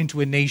grow into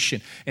a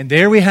nation. And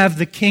there we have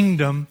the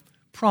kingdom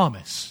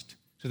promised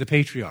to the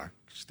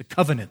patriarchs, the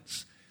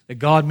covenants that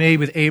God made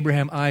with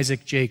Abraham,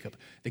 Isaac, Jacob.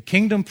 The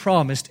kingdom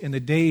promised in the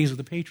days of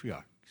the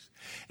patriarchs.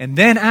 And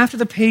then after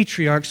the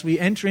patriarchs, we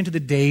enter into the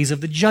days of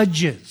the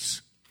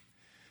judges.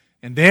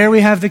 And there we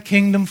have the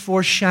kingdom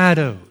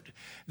foreshadowed.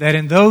 That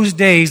in those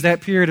days,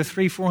 that period of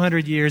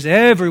 300-400 years,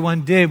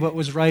 everyone did what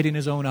was right in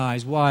his own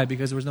eyes. Why?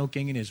 Because there was no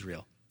king in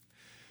Israel.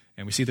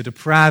 And we see the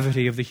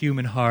depravity of the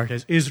human heart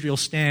as Israel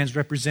stands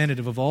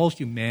representative of all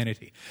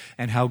humanity,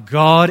 and how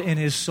God in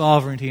His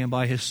sovereignty and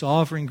by His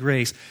sovereign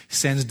grace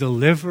sends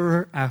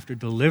deliverer after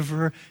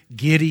deliverer,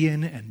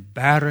 Gideon and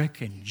Barak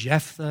and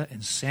Jephthah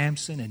and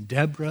Samson and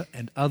Deborah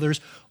and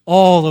others,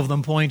 all of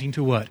them pointing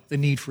to what? The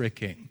need for a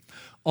king.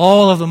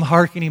 All of them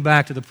hearkening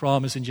back to the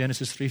promise in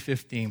Genesis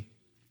 3:15.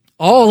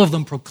 All of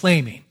them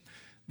proclaiming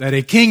that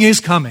a king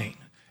is coming,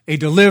 a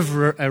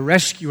deliverer, a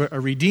rescuer, a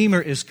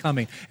redeemer is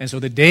coming. And so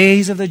the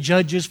days of the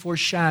judges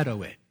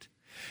foreshadow it.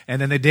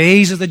 And then the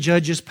days of the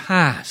judges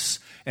pass.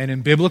 And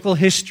in biblical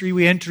history,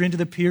 we enter into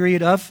the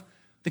period of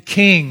the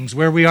kings,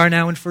 where we are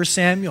now in 1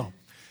 Samuel.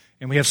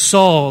 And we have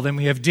Saul, then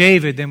we have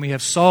David, then we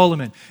have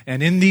Solomon.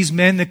 And in these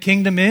men, the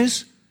kingdom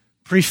is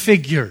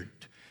prefigured.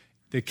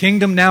 The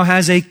kingdom now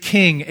has a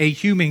king, a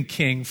human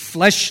king,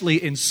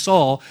 fleshly in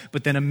Saul,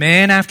 but then a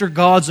man after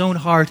God's own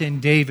heart in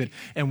David.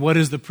 And what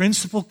is the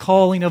principal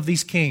calling of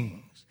these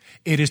kings?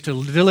 It is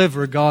to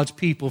deliver God's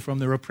people from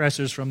their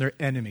oppressors, from their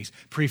enemies,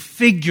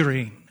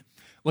 prefiguring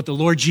what the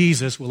Lord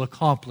Jesus will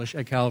accomplish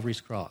at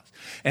Calvary's cross.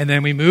 And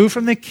then we move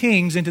from the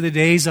kings into the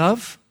days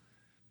of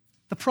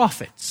the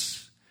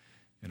prophets.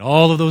 And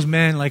all of those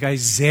men like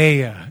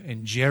Isaiah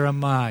and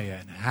Jeremiah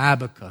and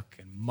Habakkuk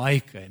and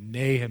Micah and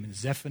Nahum and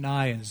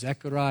Zephaniah and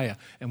Zechariah.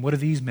 And what are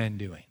these men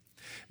doing?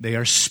 They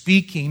are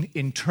speaking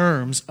in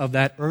terms of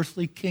that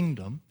earthly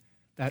kingdom,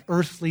 that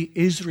earthly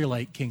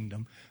Israelite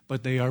kingdom,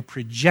 but they are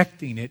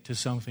projecting it to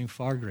something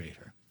far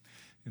greater.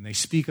 And they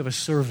speak of a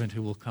servant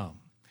who will come.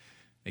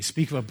 They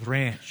speak of a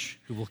branch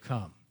who will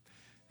come.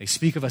 They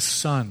speak of a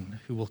son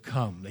who will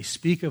come. They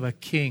speak of a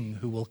king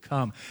who will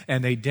come.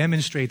 And they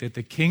demonstrate that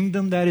the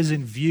kingdom that is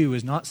in view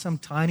is not some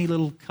tiny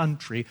little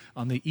country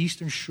on the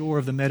eastern shore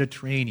of the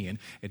Mediterranean.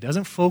 It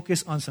doesn't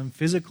focus on some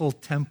physical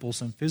temple,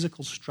 some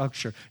physical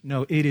structure.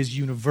 No, it is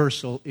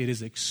universal. It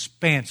is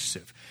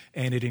expansive.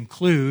 And it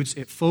includes,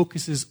 it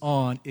focuses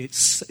on, it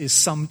is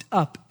summed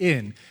up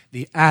in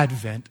the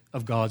advent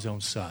of God's own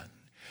Son.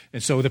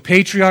 And so the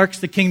patriarchs,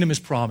 the kingdom is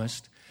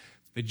promised.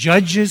 The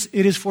judges,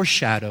 it is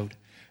foreshadowed.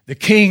 The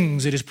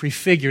kings, it is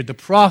prefigured. The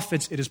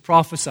prophets, it is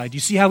prophesied. You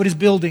see how it is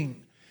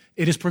building?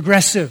 It is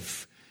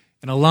progressive.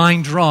 And a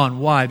line drawn.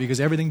 Why? Because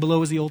everything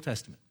below is the Old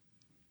Testament.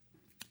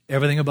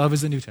 Everything above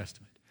is the New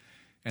Testament.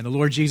 And the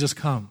Lord Jesus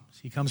comes.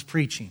 He comes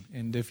preaching.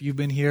 And if you've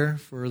been here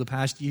for the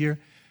past year,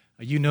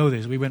 you know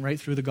this. We went right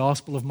through the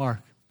Gospel of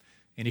Mark.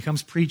 And he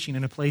comes preaching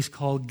in a place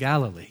called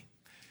Galilee.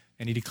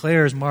 And he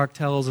declares, Mark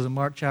tells us in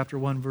Mark chapter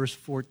 1, verse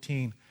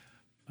 14,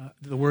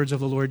 the words of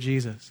the Lord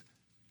Jesus.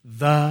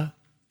 The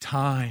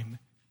time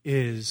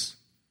is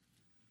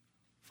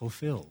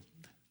fulfilled.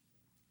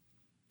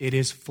 It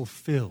is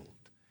fulfilled.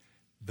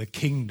 The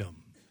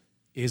kingdom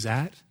is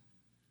at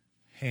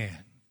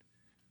hand.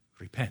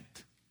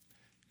 Repent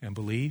and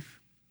believe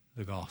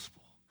the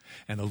gospel.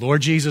 And the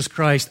Lord Jesus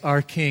Christ,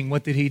 our King,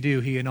 what did he do?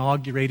 He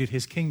inaugurated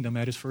his kingdom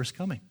at his first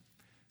coming.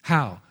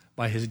 How?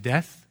 By his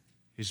death,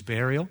 his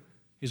burial,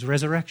 his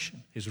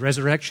resurrection. His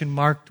resurrection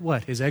marked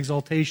what? His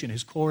exaltation,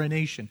 his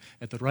coronation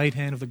at the right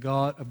hand of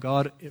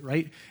God,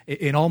 right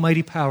in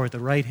almighty power at the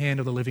right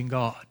hand of the living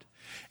God.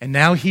 And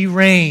now he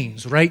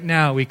reigns. Right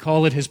now, we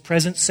call it his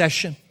present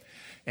session.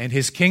 And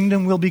his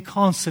kingdom will be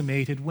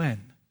consummated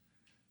when?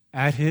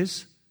 At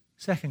his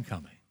second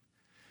coming.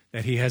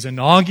 That he has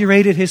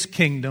inaugurated his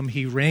kingdom.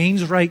 He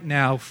reigns right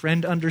now.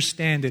 Friend,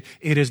 understand it.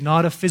 It is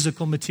not a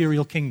physical,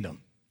 material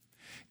kingdom.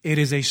 It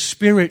is a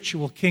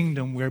spiritual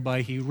kingdom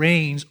whereby he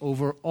reigns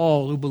over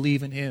all who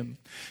believe in him.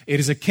 It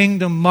is a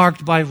kingdom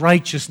marked by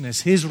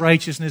righteousness, his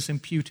righteousness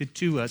imputed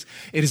to us.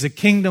 It is a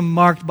kingdom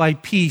marked by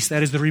peace,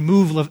 that is the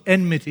removal of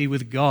enmity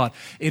with God.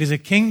 It is a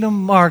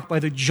kingdom marked by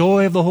the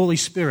joy of the Holy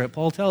Spirit.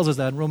 Paul tells us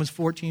that in Romans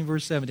 14,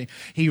 verse 17.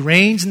 He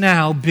reigns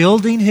now,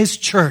 building his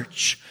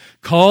church,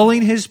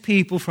 calling his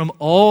people from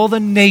all the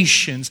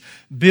nations,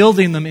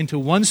 building them into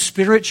one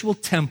spiritual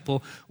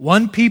temple,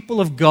 one people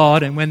of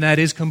God, and when that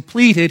is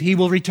completed, he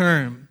will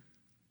return.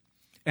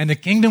 And the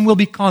kingdom will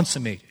be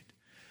consummated.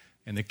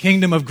 And the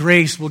kingdom of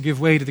grace will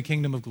give way to the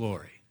kingdom of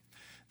glory.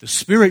 The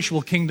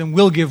spiritual kingdom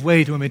will give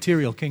way to a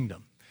material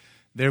kingdom.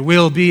 There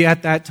will be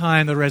at that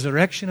time the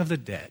resurrection of the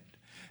dead.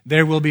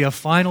 There will be a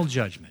final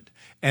judgment.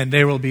 And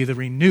there will be the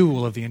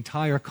renewal of the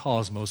entire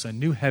cosmos, a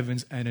new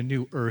heavens and a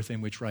new earth in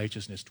which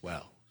righteousness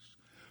dwells.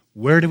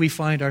 Where do we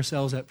find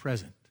ourselves at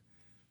present?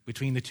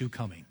 Between the two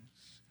comings.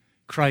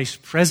 Christ's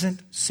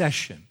present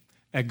session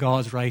at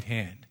God's right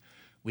hand.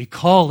 We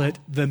call it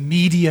the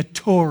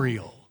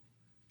mediatorial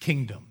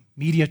kingdom.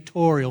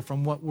 Mediatorial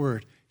from what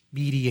word?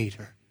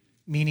 Mediator.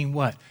 Meaning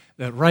what?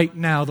 That right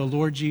now the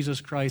Lord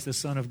Jesus Christ, the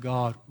Son of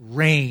God,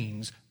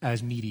 reigns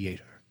as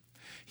mediator.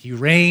 He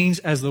reigns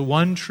as the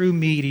one true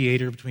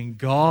mediator between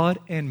God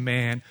and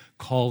man,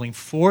 calling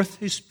forth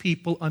his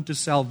people unto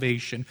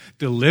salvation,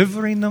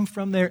 delivering them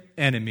from their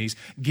enemies,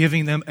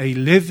 giving them a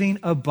living,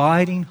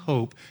 abiding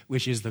hope,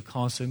 which is the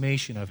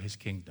consummation of his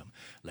kingdom.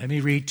 Let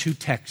me read two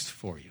texts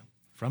for you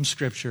from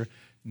Scripture.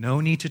 No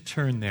need to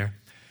turn there,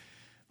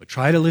 but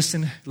try to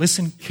listen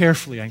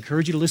carefully. I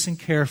encourage you to listen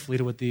carefully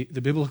to what the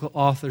biblical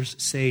authors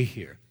say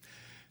here.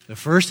 The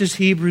first is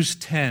Hebrews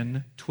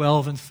 10,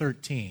 12 and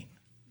 13.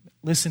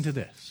 Listen to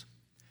this.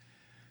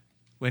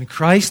 When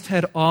Christ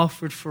had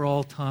offered for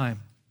all time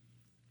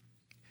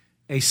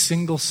a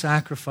single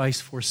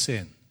sacrifice for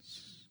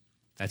sins,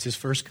 that's his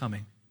first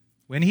coming.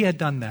 When he had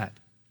done that,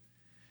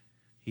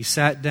 he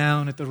sat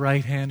down at the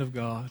right hand of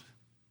God.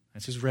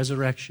 That's his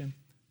resurrection.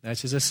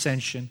 That's his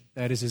ascension.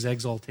 That is his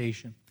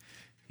exaltation.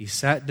 He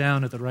sat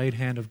down at the right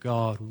hand of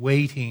God,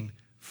 waiting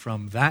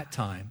from that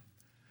time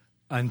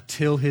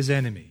until his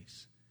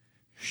enemies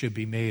should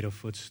be made a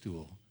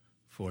footstool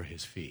for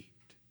his feet.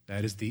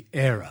 That is the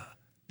era,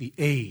 the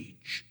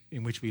age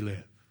in which we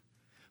live.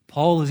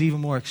 Paul is even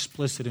more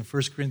explicit in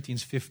 1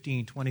 Corinthians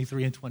 15,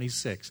 23 and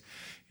 26.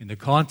 In the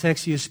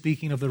context, he is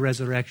speaking of the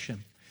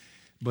resurrection.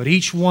 But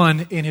each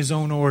one in his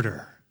own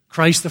order.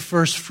 Christ the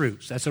first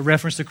fruits. That's a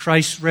reference to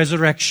Christ's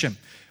resurrection.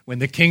 When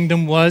the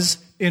kingdom was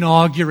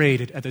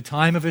inaugurated at the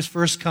time of his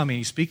first coming.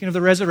 He's speaking of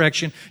the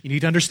resurrection. You need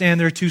to understand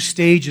there are two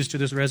stages to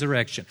this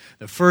resurrection.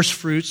 The first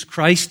fruits,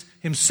 Christ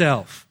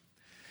himself.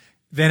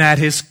 Then at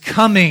his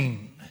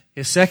coming,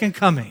 his second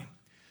coming,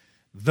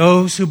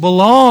 those who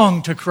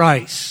belong to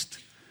Christ,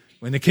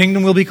 when the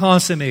kingdom will be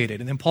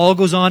consummated. And then Paul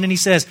goes on and he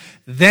says,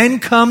 then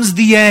comes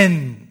the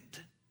end.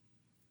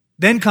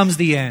 Then comes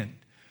the end.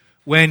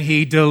 When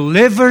he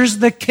delivers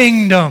the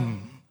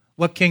kingdom.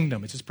 What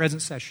kingdom? It's his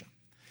present session.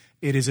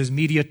 It is his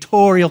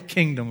mediatorial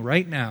kingdom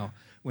right now.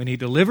 When he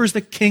delivers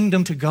the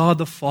kingdom to God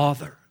the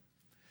Father.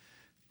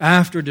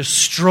 After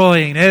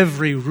destroying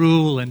every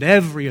rule and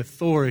every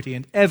authority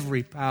and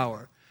every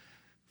power.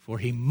 For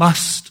he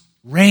must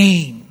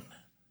reign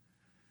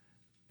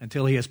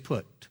until he has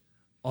put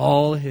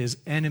all his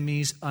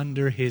enemies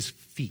under his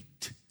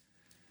feet.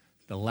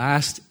 The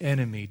last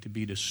enemy to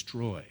be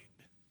destroyed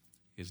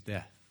is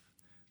death.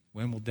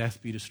 When will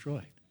death be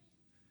destroyed?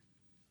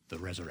 The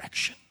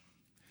resurrection.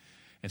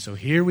 And so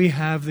here we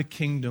have the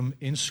kingdom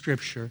in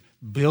Scripture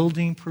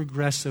building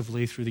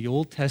progressively through the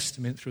Old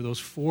Testament, through those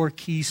four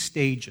key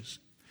stages.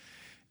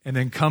 And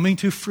then coming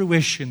to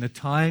fruition, the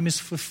time is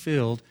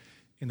fulfilled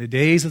in the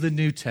days of the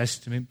New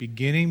Testament,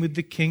 beginning with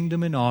the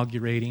kingdom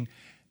inaugurating,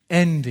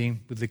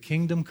 ending with the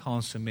kingdom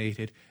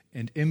consummated,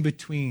 and in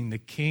between the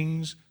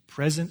king's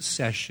present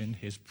session,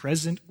 his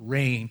present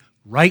reign.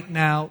 Right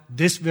now,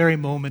 this very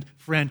moment,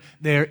 friend,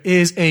 there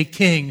is a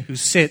king who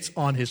sits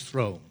on his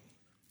throne.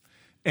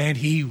 And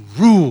he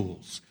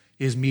rules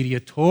his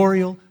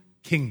mediatorial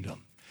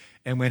kingdom.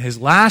 And when his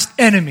last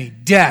enemy,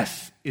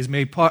 death, is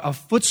made a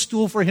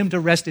footstool for him to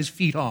rest his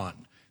feet on,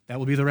 that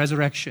will be the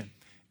resurrection.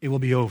 It will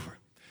be over.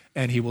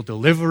 And he will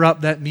deliver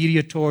up that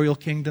mediatorial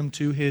kingdom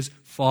to his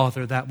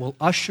Father that will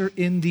usher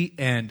in the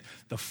end,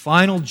 the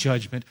final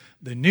judgment,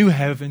 the new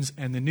heavens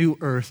and the new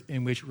earth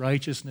in which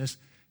righteousness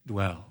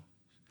dwells.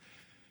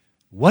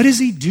 What is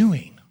he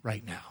doing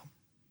right now?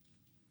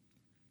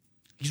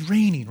 He's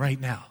reigning right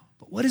now.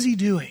 But what is he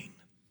doing?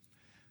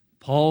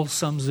 Paul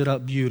sums it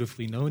up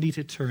beautifully. No need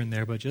to turn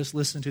there, but just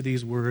listen to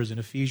these words in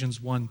Ephesians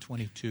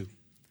 1:22.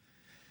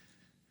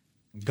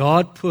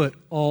 God put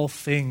all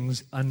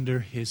things under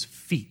his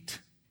feet.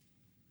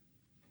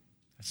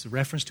 That's a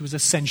reference to his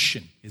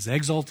ascension, his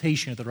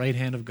exaltation at the right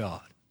hand of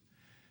God.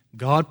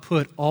 God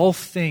put all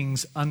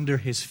things under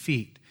his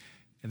feet.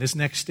 And this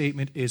next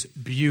statement is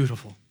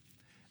beautiful.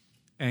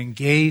 And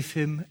gave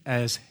him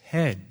as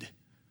head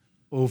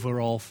over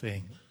all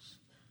things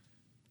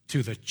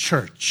to the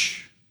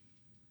church.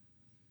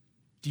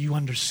 Do you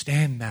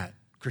understand that,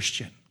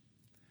 Christian?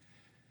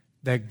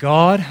 That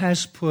God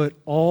has put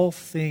all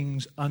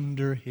things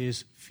under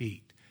his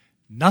feet.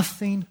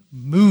 Nothing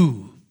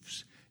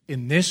moves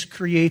in this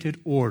created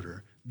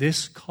order,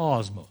 this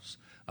cosmos,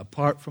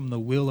 apart from the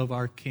will of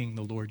our King,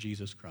 the Lord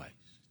Jesus Christ.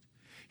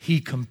 He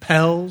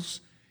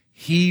compels,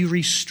 he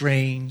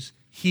restrains,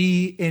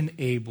 he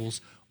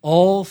enables.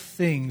 All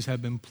things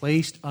have been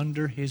placed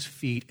under his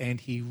feet, and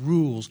he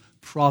rules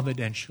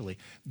providentially.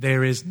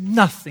 There is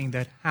nothing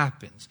that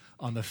happens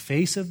on the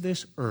face of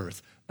this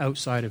earth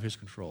outside of his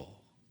control.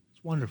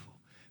 It's wonderful,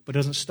 but it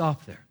doesn't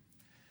stop there.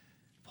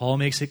 Paul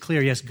makes it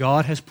clear, yes,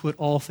 God has put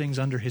all things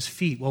under his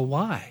feet. Well,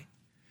 why?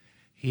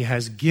 He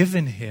has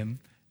given him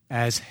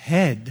as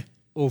head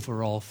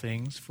over all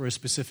things for a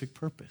specific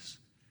purpose,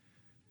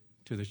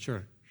 to the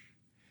church.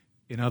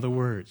 In other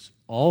words,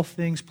 all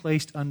things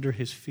placed under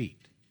his feet.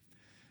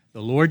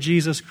 The Lord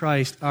Jesus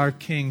Christ, our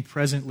King,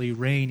 presently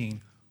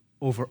reigning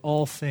over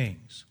all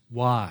things.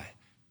 Why?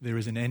 There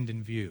is an end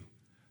in view.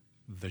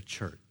 The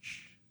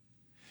church.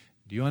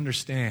 Do you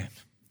understand?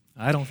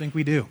 I don't think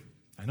we do.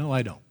 I know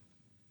I don't.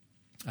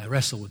 I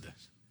wrestle with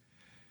this.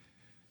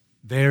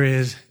 There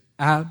is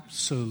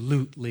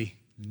absolutely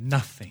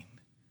nothing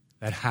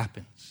that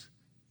happens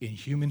in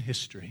human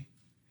history,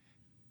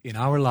 in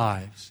our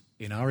lives,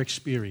 in our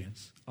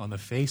experience, on the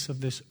face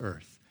of this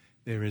earth.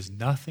 There is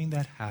nothing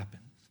that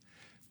happens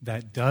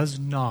that does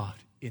not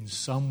in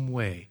some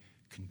way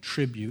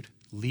contribute,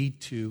 lead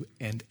to,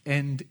 and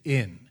end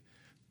in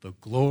the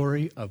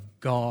glory of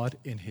God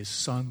in his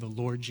Son, the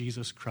Lord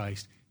Jesus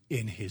Christ,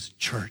 in his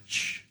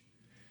church.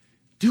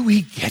 Do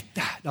we get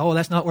that? Oh,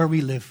 that's not where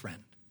we live,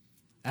 friend.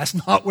 That's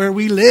not where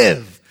we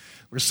live.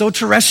 We're so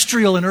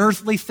terrestrial and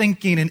earthly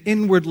thinking and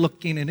inward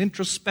looking and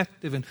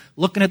introspective and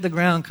looking at the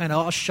ground, kind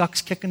of, oh,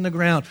 shucks, kicking the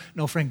ground.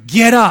 No, friend,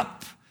 get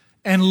up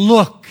and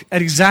look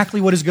at exactly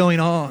what is going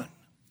on.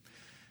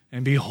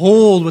 And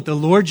behold what the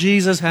Lord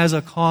Jesus has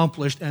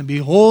accomplished, and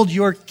behold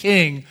your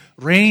King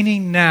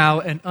reigning now,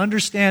 and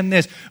understand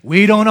this.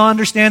 We don't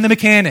understand the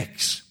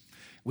mechanics.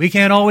 We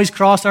can't always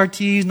cross our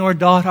T's nor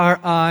dot our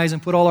I's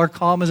and put all our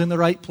commas in the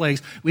right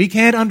place. We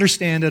can't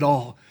understand it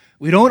all.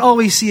 We don't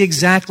always see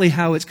exactly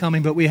how it's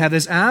coming, but we have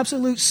this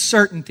absolute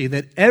certainty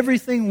that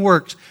everything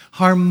works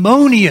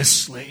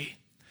harmoniously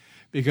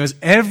because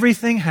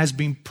everything has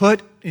been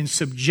put in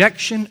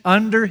subjection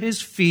under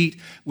his feet,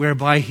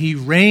 whereby he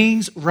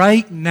reigns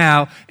right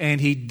now,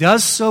 and he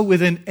does so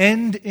with an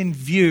end in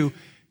view,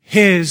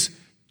 his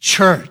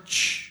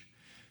church.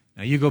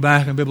 Now you go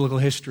back in biblical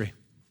history,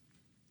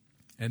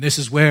 and this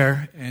is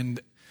where, and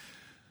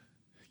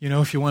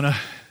if you want to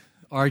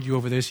argue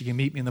over this, you can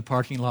meet me in the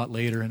parking lot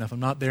later, and if I'm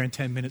not there in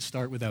 10 minutes,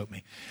 start without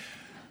me.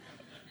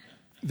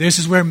 This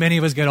is where many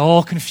of us get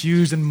all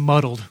confused and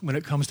muddled when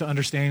it comes to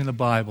understanding the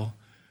Bible.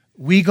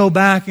 We go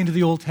back into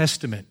the Old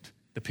Testament,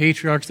 the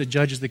patriarchs, the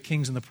judges, the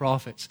kings, and the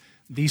prophets,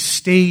 these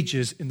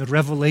stages in the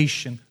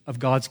revelation of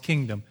God's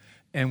kingdom,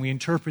 and we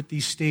interpret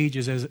these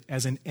stages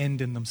as an end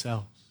in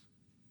themselves.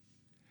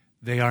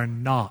 They are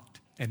not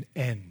an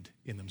end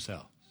in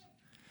themselves.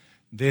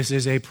 This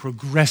is a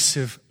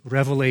progressive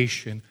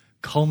revelation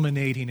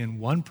culminating in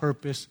one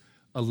purpose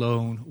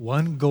alone,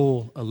 one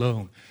goal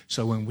alone.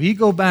 So when we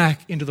go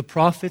back into the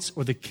prophets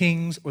or the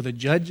kings or the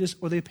judges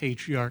or the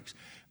patriarchs,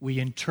 we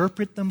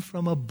interpret them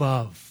from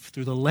above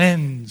through the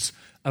lens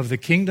of the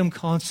kingdom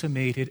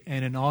consummated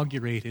and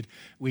inaugurated.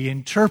 We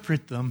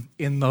interpret them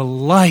in the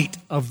light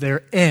of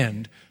their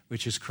end,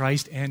 which is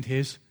Christ and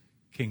his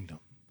kingdom.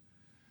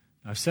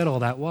 Now, I've said all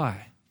that.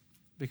 Why?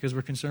 Because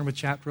we're concerned with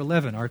chapter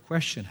 11. Our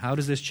question, how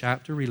does this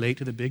chapter relate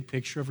to the big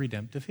picture of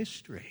redemptive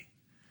history?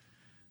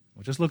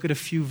 Well, just look at a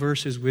few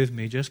verses with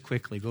me, just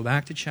quickly. Go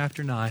back to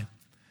chapter 9.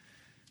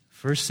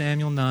 1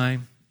 Samuel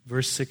 9,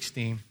 verse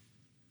 16.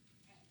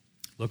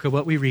 Look at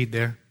what we read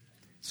there.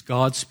 It's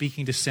God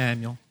speaking to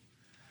Samuel.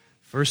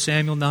 1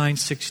 Samuel 9,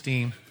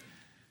 16.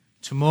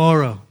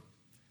 Tomorrow,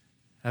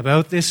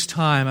 about this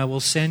time, I will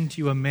send to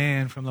you a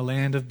man from the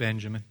land of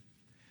Benjamin,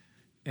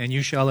 and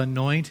you shall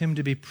anoint him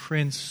to be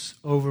prince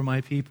over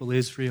my people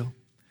Israel.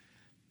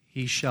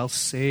 He shall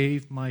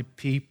save my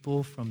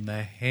people from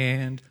the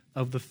hand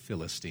of the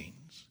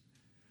Philistines.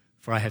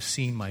 For I have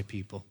seen my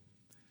people,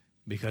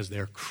 because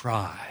their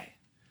cry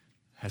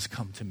has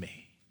come to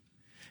me.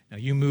 Now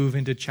you move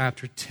into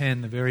chapter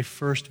 10, the very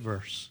first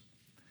verse.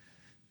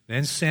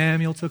 Then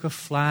Samuel took a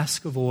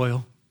flask of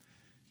oil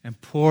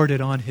and poured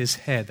it on his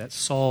head, that's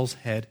Saul's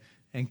head,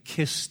 and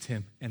kissed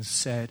him and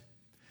said,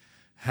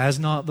 Has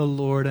not the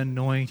Lord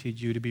anointed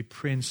you to be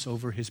prince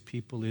over his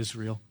people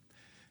Israel?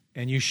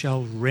 And you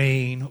shall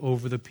reign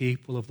over the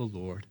people of the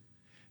Lord,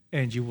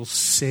 and you will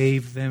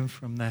save them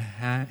from the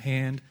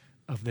hand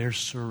of their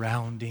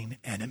surrounding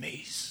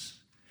enemies.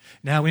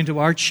 Now into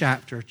our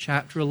chapter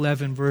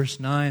 11, verse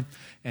 9,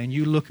 and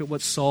you look at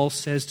what Saul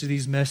says to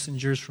these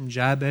messengers from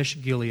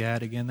Jabesh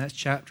Gilead. Again, that's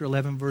chapter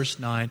 11, verse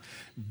 9.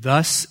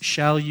 Thus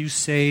shall you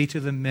say to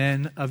the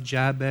men of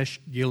Jabesh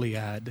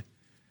Gilead,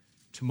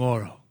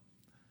 tomorrow,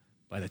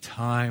 by the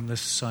time the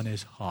sun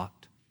is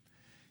hot,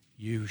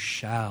 you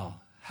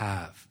shall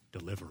have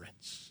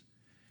deliverance.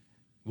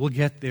 We'll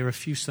get there a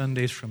few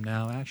Sundays from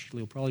now.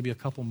 Actually, it'll probably be a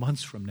couple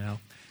months from now.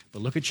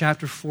 But look at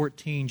chapter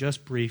 14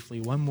 just briefly.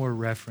 One more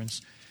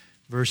reference.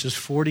 Verses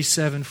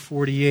 47,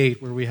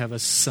 48, where we have a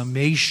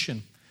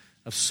summation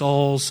of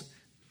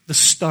the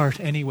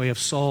start anyway, of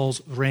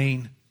Saul's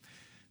reign.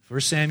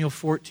 1 Samuel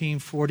 14,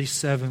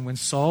 47, when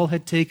Saul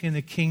had taken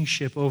the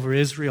kingship over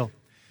Israel,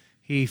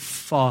 he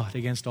fought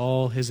against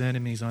all his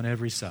enemies on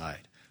every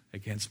side,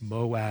 against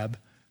Moab,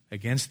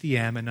 against the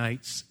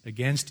Ammonites,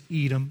 against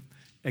Edom,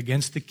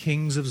 against the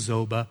kings of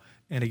Zobah,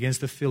 and against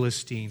the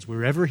Philistines.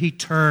 Wherever he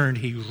turned,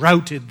 he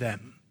routed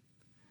them.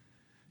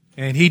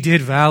 And he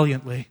did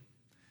valiantly,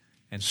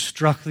 and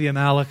struck the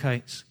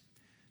Amalekites,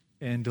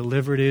 and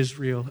delivered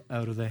Israel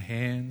out of the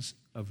hands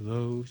of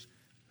those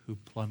who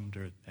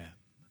plundered them.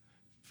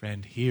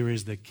 Friend, here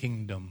is the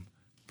kingdom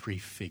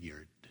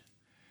prefigured.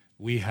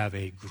 We have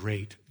a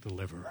great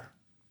deliverer.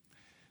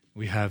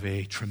 We have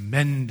a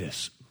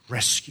tremendous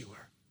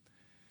rescuer.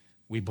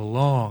 We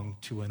belong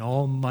to an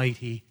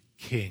almighty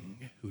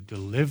king who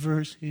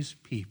delivers his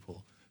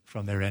people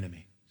from their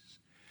enemies.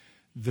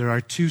 There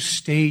are two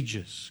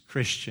stages,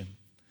 Christian.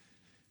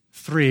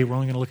 Three, we're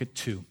only going to look at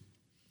two.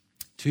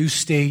 Two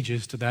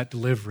stages to that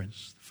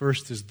deliverance. The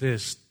first is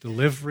this,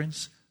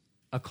 deliverance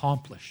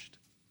accomplished.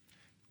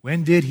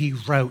 When did he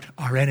rout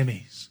our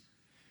enemies?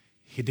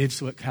 He did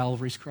so at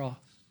Calvary's cross.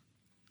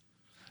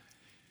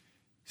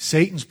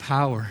 Satan's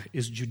power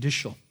is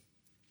judicial.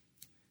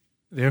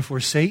 Therefore,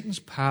 Satan's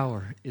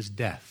power is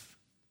death.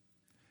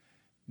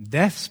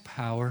 Death's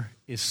power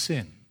is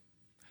sin.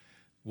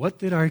 What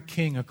did our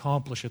King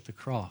accomplish at the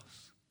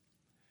cross?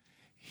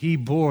 He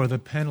bore the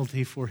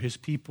penalty for his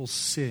people's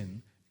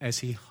sin as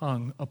he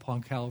hung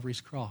upon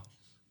Calvary's cross.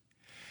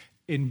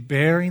 In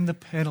bearing the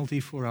penalty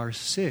for our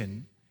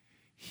sin,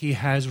 he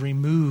has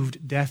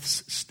removed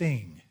death's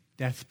sting,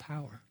 death's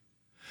power.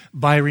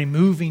 By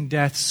removing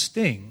death's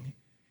sting,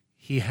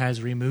 he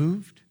has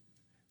removed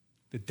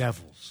the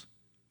devil's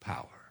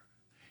power.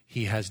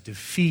 He has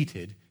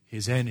defeated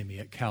his enemy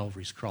at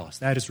Calvary's cross.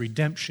 That is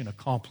redemption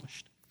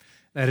accomplished.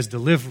 That is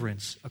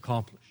deliverance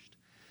accomplished.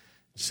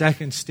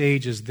 Second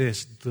stage is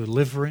this,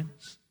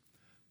 deliverance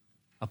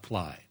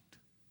applied.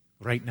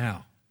 Right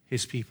now,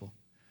 his people.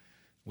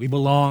 We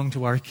belong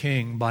to our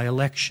King by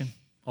election.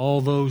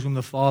 All those whom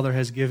the Father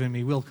has given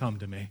me will come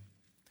to me.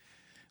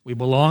 We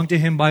belong to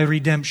him by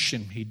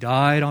redemption. He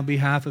died on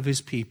behalf of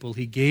his people.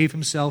 He gave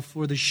himself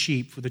for the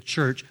sheep, for the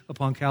church,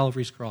 upon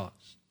Calvary's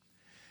cross.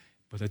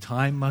 But the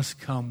time must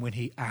come when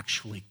he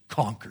actually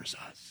conquers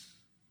us.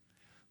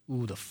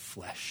 Ooh, the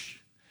flesh.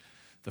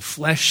 The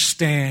flesh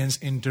stands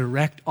in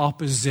direct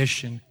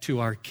opposition to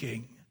our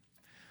King.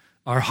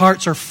 Our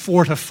hearts are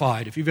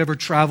fortified. If you've ever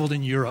traveled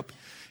in Europe,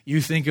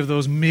 you think of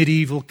those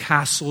medieval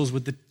castles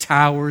with the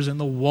towers and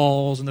the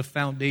walls and the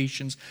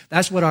foundations.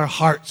 That's what our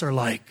hearts are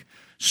like.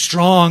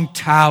 Strong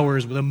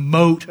towers with a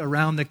moat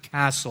around the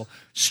castle.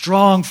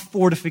 Strong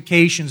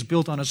fortifications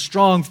built on a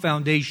strong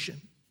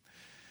foundation.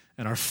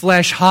 And our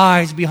flesh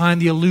hides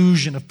behind the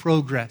illusion of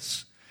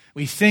progress.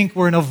 We think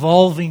we're an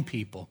evolving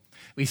people.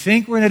 We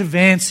think we're an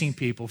advancing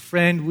people.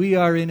 Friend, we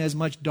are in as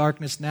much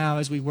darkness now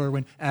as we were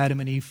when Adam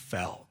and Eve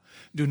fell.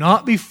 Do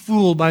not be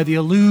fooled by the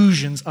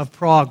illusions of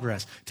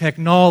progress,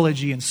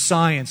 technology, and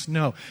science.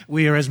 No,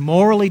 we are as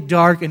morally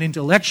dark and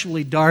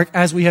intellectually dark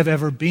as we have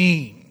ever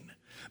been.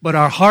 But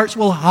our hearts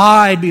will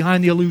hide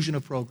behind the illusion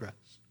of progress.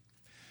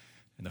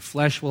 And the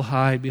flesh will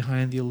hide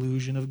behind the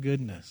illusion of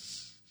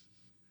goodness.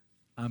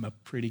 I'm a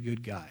pretty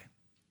good guy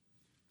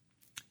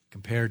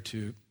compared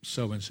to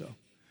so-and-so.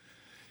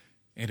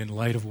 And in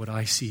light of what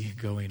I see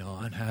going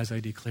on, as I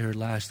declared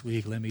last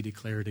week, let me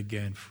declare it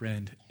again,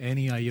 friend.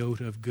 Any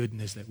iota of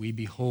goodness that we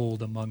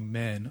behold among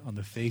men on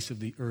the face of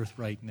the earth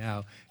right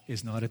now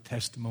is not a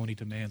testimony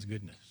to man's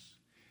goodness.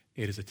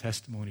 It is a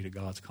testimony to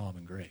God's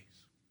common grace.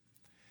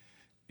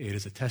 It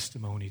is a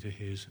testimony to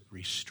his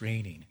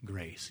restraining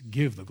grace.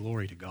 Give the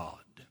glory to God.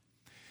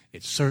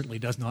 It certainly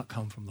does not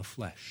come from the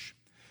flesh.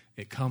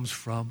 It comes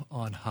from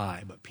on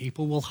high, but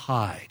people will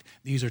hide.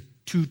 These are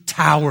two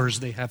towers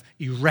they have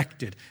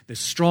erected, the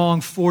strong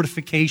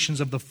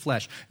fortifications of the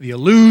flesh, the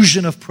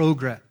illusion of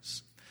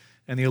progress,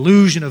 and the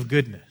illusion of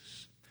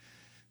goodness.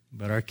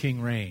 But our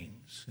King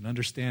reigns. And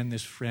understand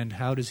this, friend,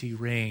 how does he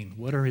reign?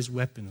 What are his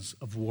weapons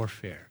of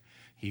warfare?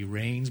 He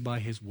reigns by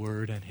his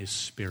word and his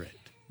spirit.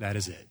 That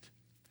is it.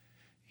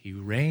 He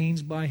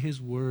reigns by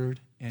his word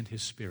and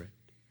his spirit.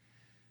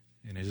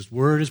 And as his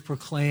word is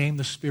proclaimed,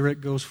 the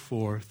spirit goes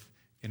forth.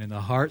 And in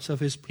the hearts of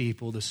his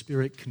people, the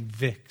Spirit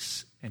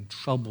convicts and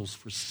troubles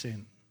for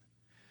sin.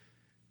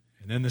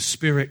 And then the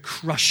Spirit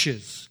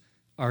crushes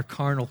our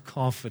carnal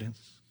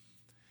confidence.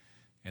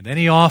 And then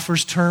he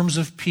offers terms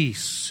of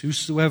peace.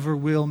 Whosoever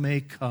will may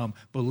come.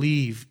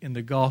 Believe in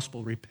the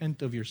gospel.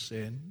 Repent of your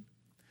sin.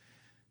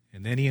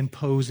 And then he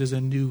imposes a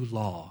new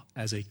law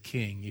as a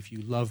king. If you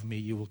love me,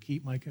 you will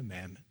keep my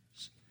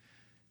commandments.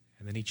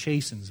 And then he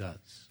chastens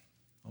us.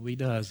 Oh, he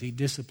does. He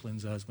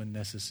disciplines us when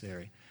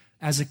necessary.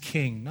 As a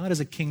king, not as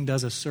a king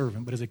does a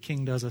servant, but as a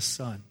king does a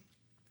son.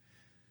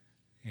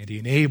 And he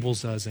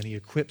enables us and he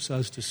equips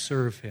us to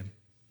serve him.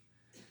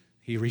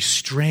 He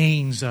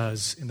restrains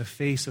us in the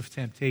face of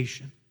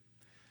temptation.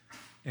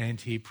 And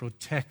he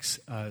protects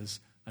us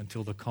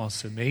until the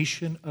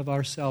consummation of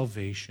our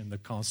salvation, the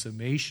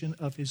consummation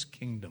of his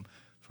kingdom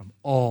from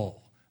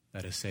all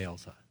that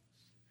assails us.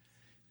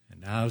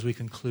 And now as we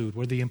conclude,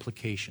 what are the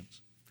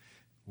implications?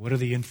 What are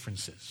the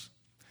inferences?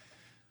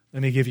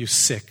 Let me give you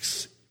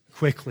 6.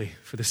 Quickly,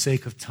 for the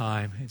sake of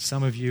time. And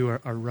some of you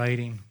are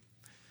writing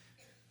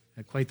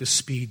at quite the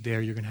speed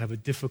there. You're going to have a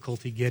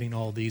difficulty getting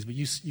all these, but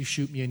you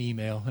shoot me an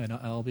email, and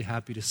I'll be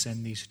happy to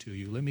send these to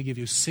you. Let me give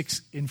you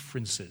 6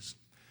 inferences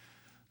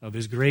of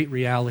this great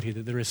reality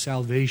that there is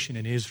salvation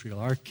in Israel.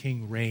 Our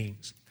King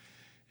reigns.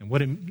 And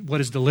what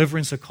is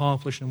deliverance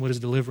accomplished and what is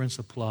deliverance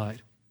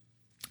applied?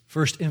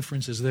 First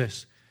inference is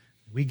this.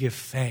 We give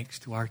thanks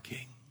to our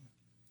King.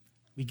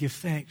 We give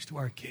thanks to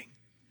our King.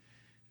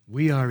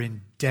 We are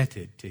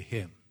indebted to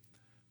him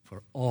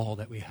for all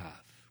that we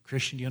have.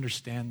 Christian, do you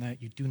understand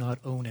that? You do not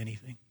own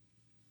anything,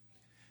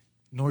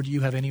 nor do you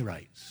have any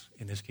rights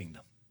in this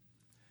kingdom.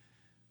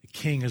 The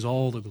King is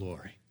all the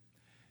glory.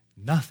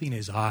 Nothing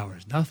is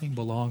ours. Nothing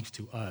belongs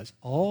to us.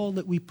 All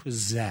that we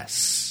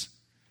possess,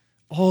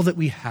 all that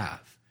we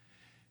have,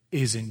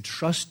 is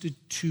entrusted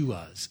to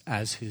us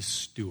as his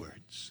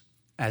stewards,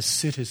 as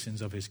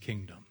citizens of his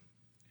kingdom.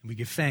 And we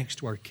give thanks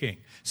to our King.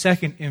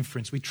 Second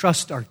inference, we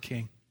trust our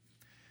King.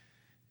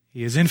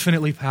 He is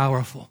infinitely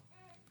powerful.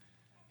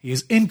 He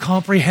is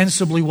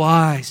incomprehensibly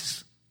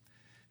wise.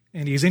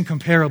 And he is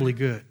incomparably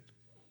good.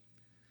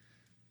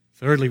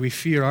 Thirdly, we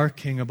fear our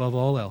King above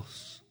all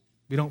else.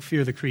 We don't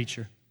fear the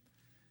creature.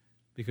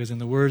 Because in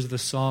the words of the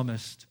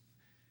psalmist,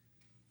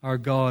 our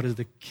God is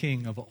the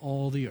King of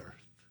all the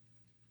earth.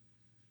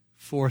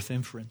 Fourth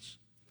inference,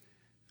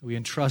 we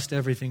entrust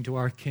everything to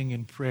our King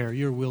in prayer.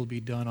 Your will be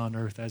done on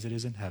earth as it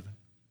is in heaven.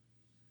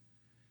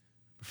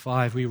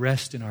 5, we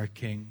rest in our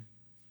King.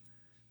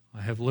 I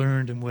have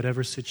learned in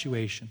whatever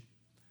situation,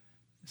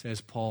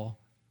 says Paul,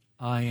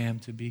 I am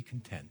to be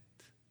content.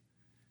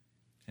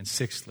 And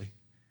sixthly,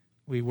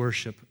 we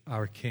worship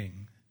our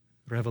King.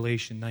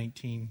 Revelation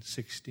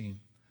 19:16.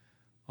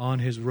 On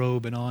his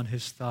robe and on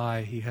his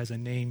thigh he has a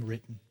name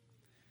written,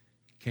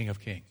 King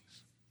of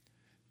Kings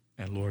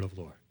and Lord of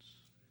Lords.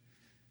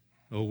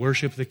 O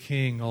worship the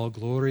King, all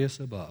glorious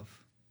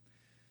above,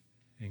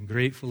 and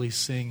gratefully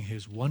sing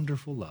his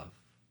wonderful love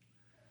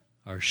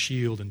our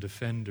shield and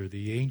defender,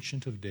 the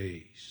Ancient of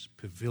Days,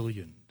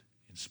 pavilioned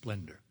in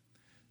splendor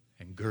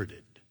and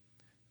girded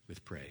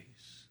with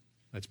praise.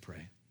 Let's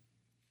pray.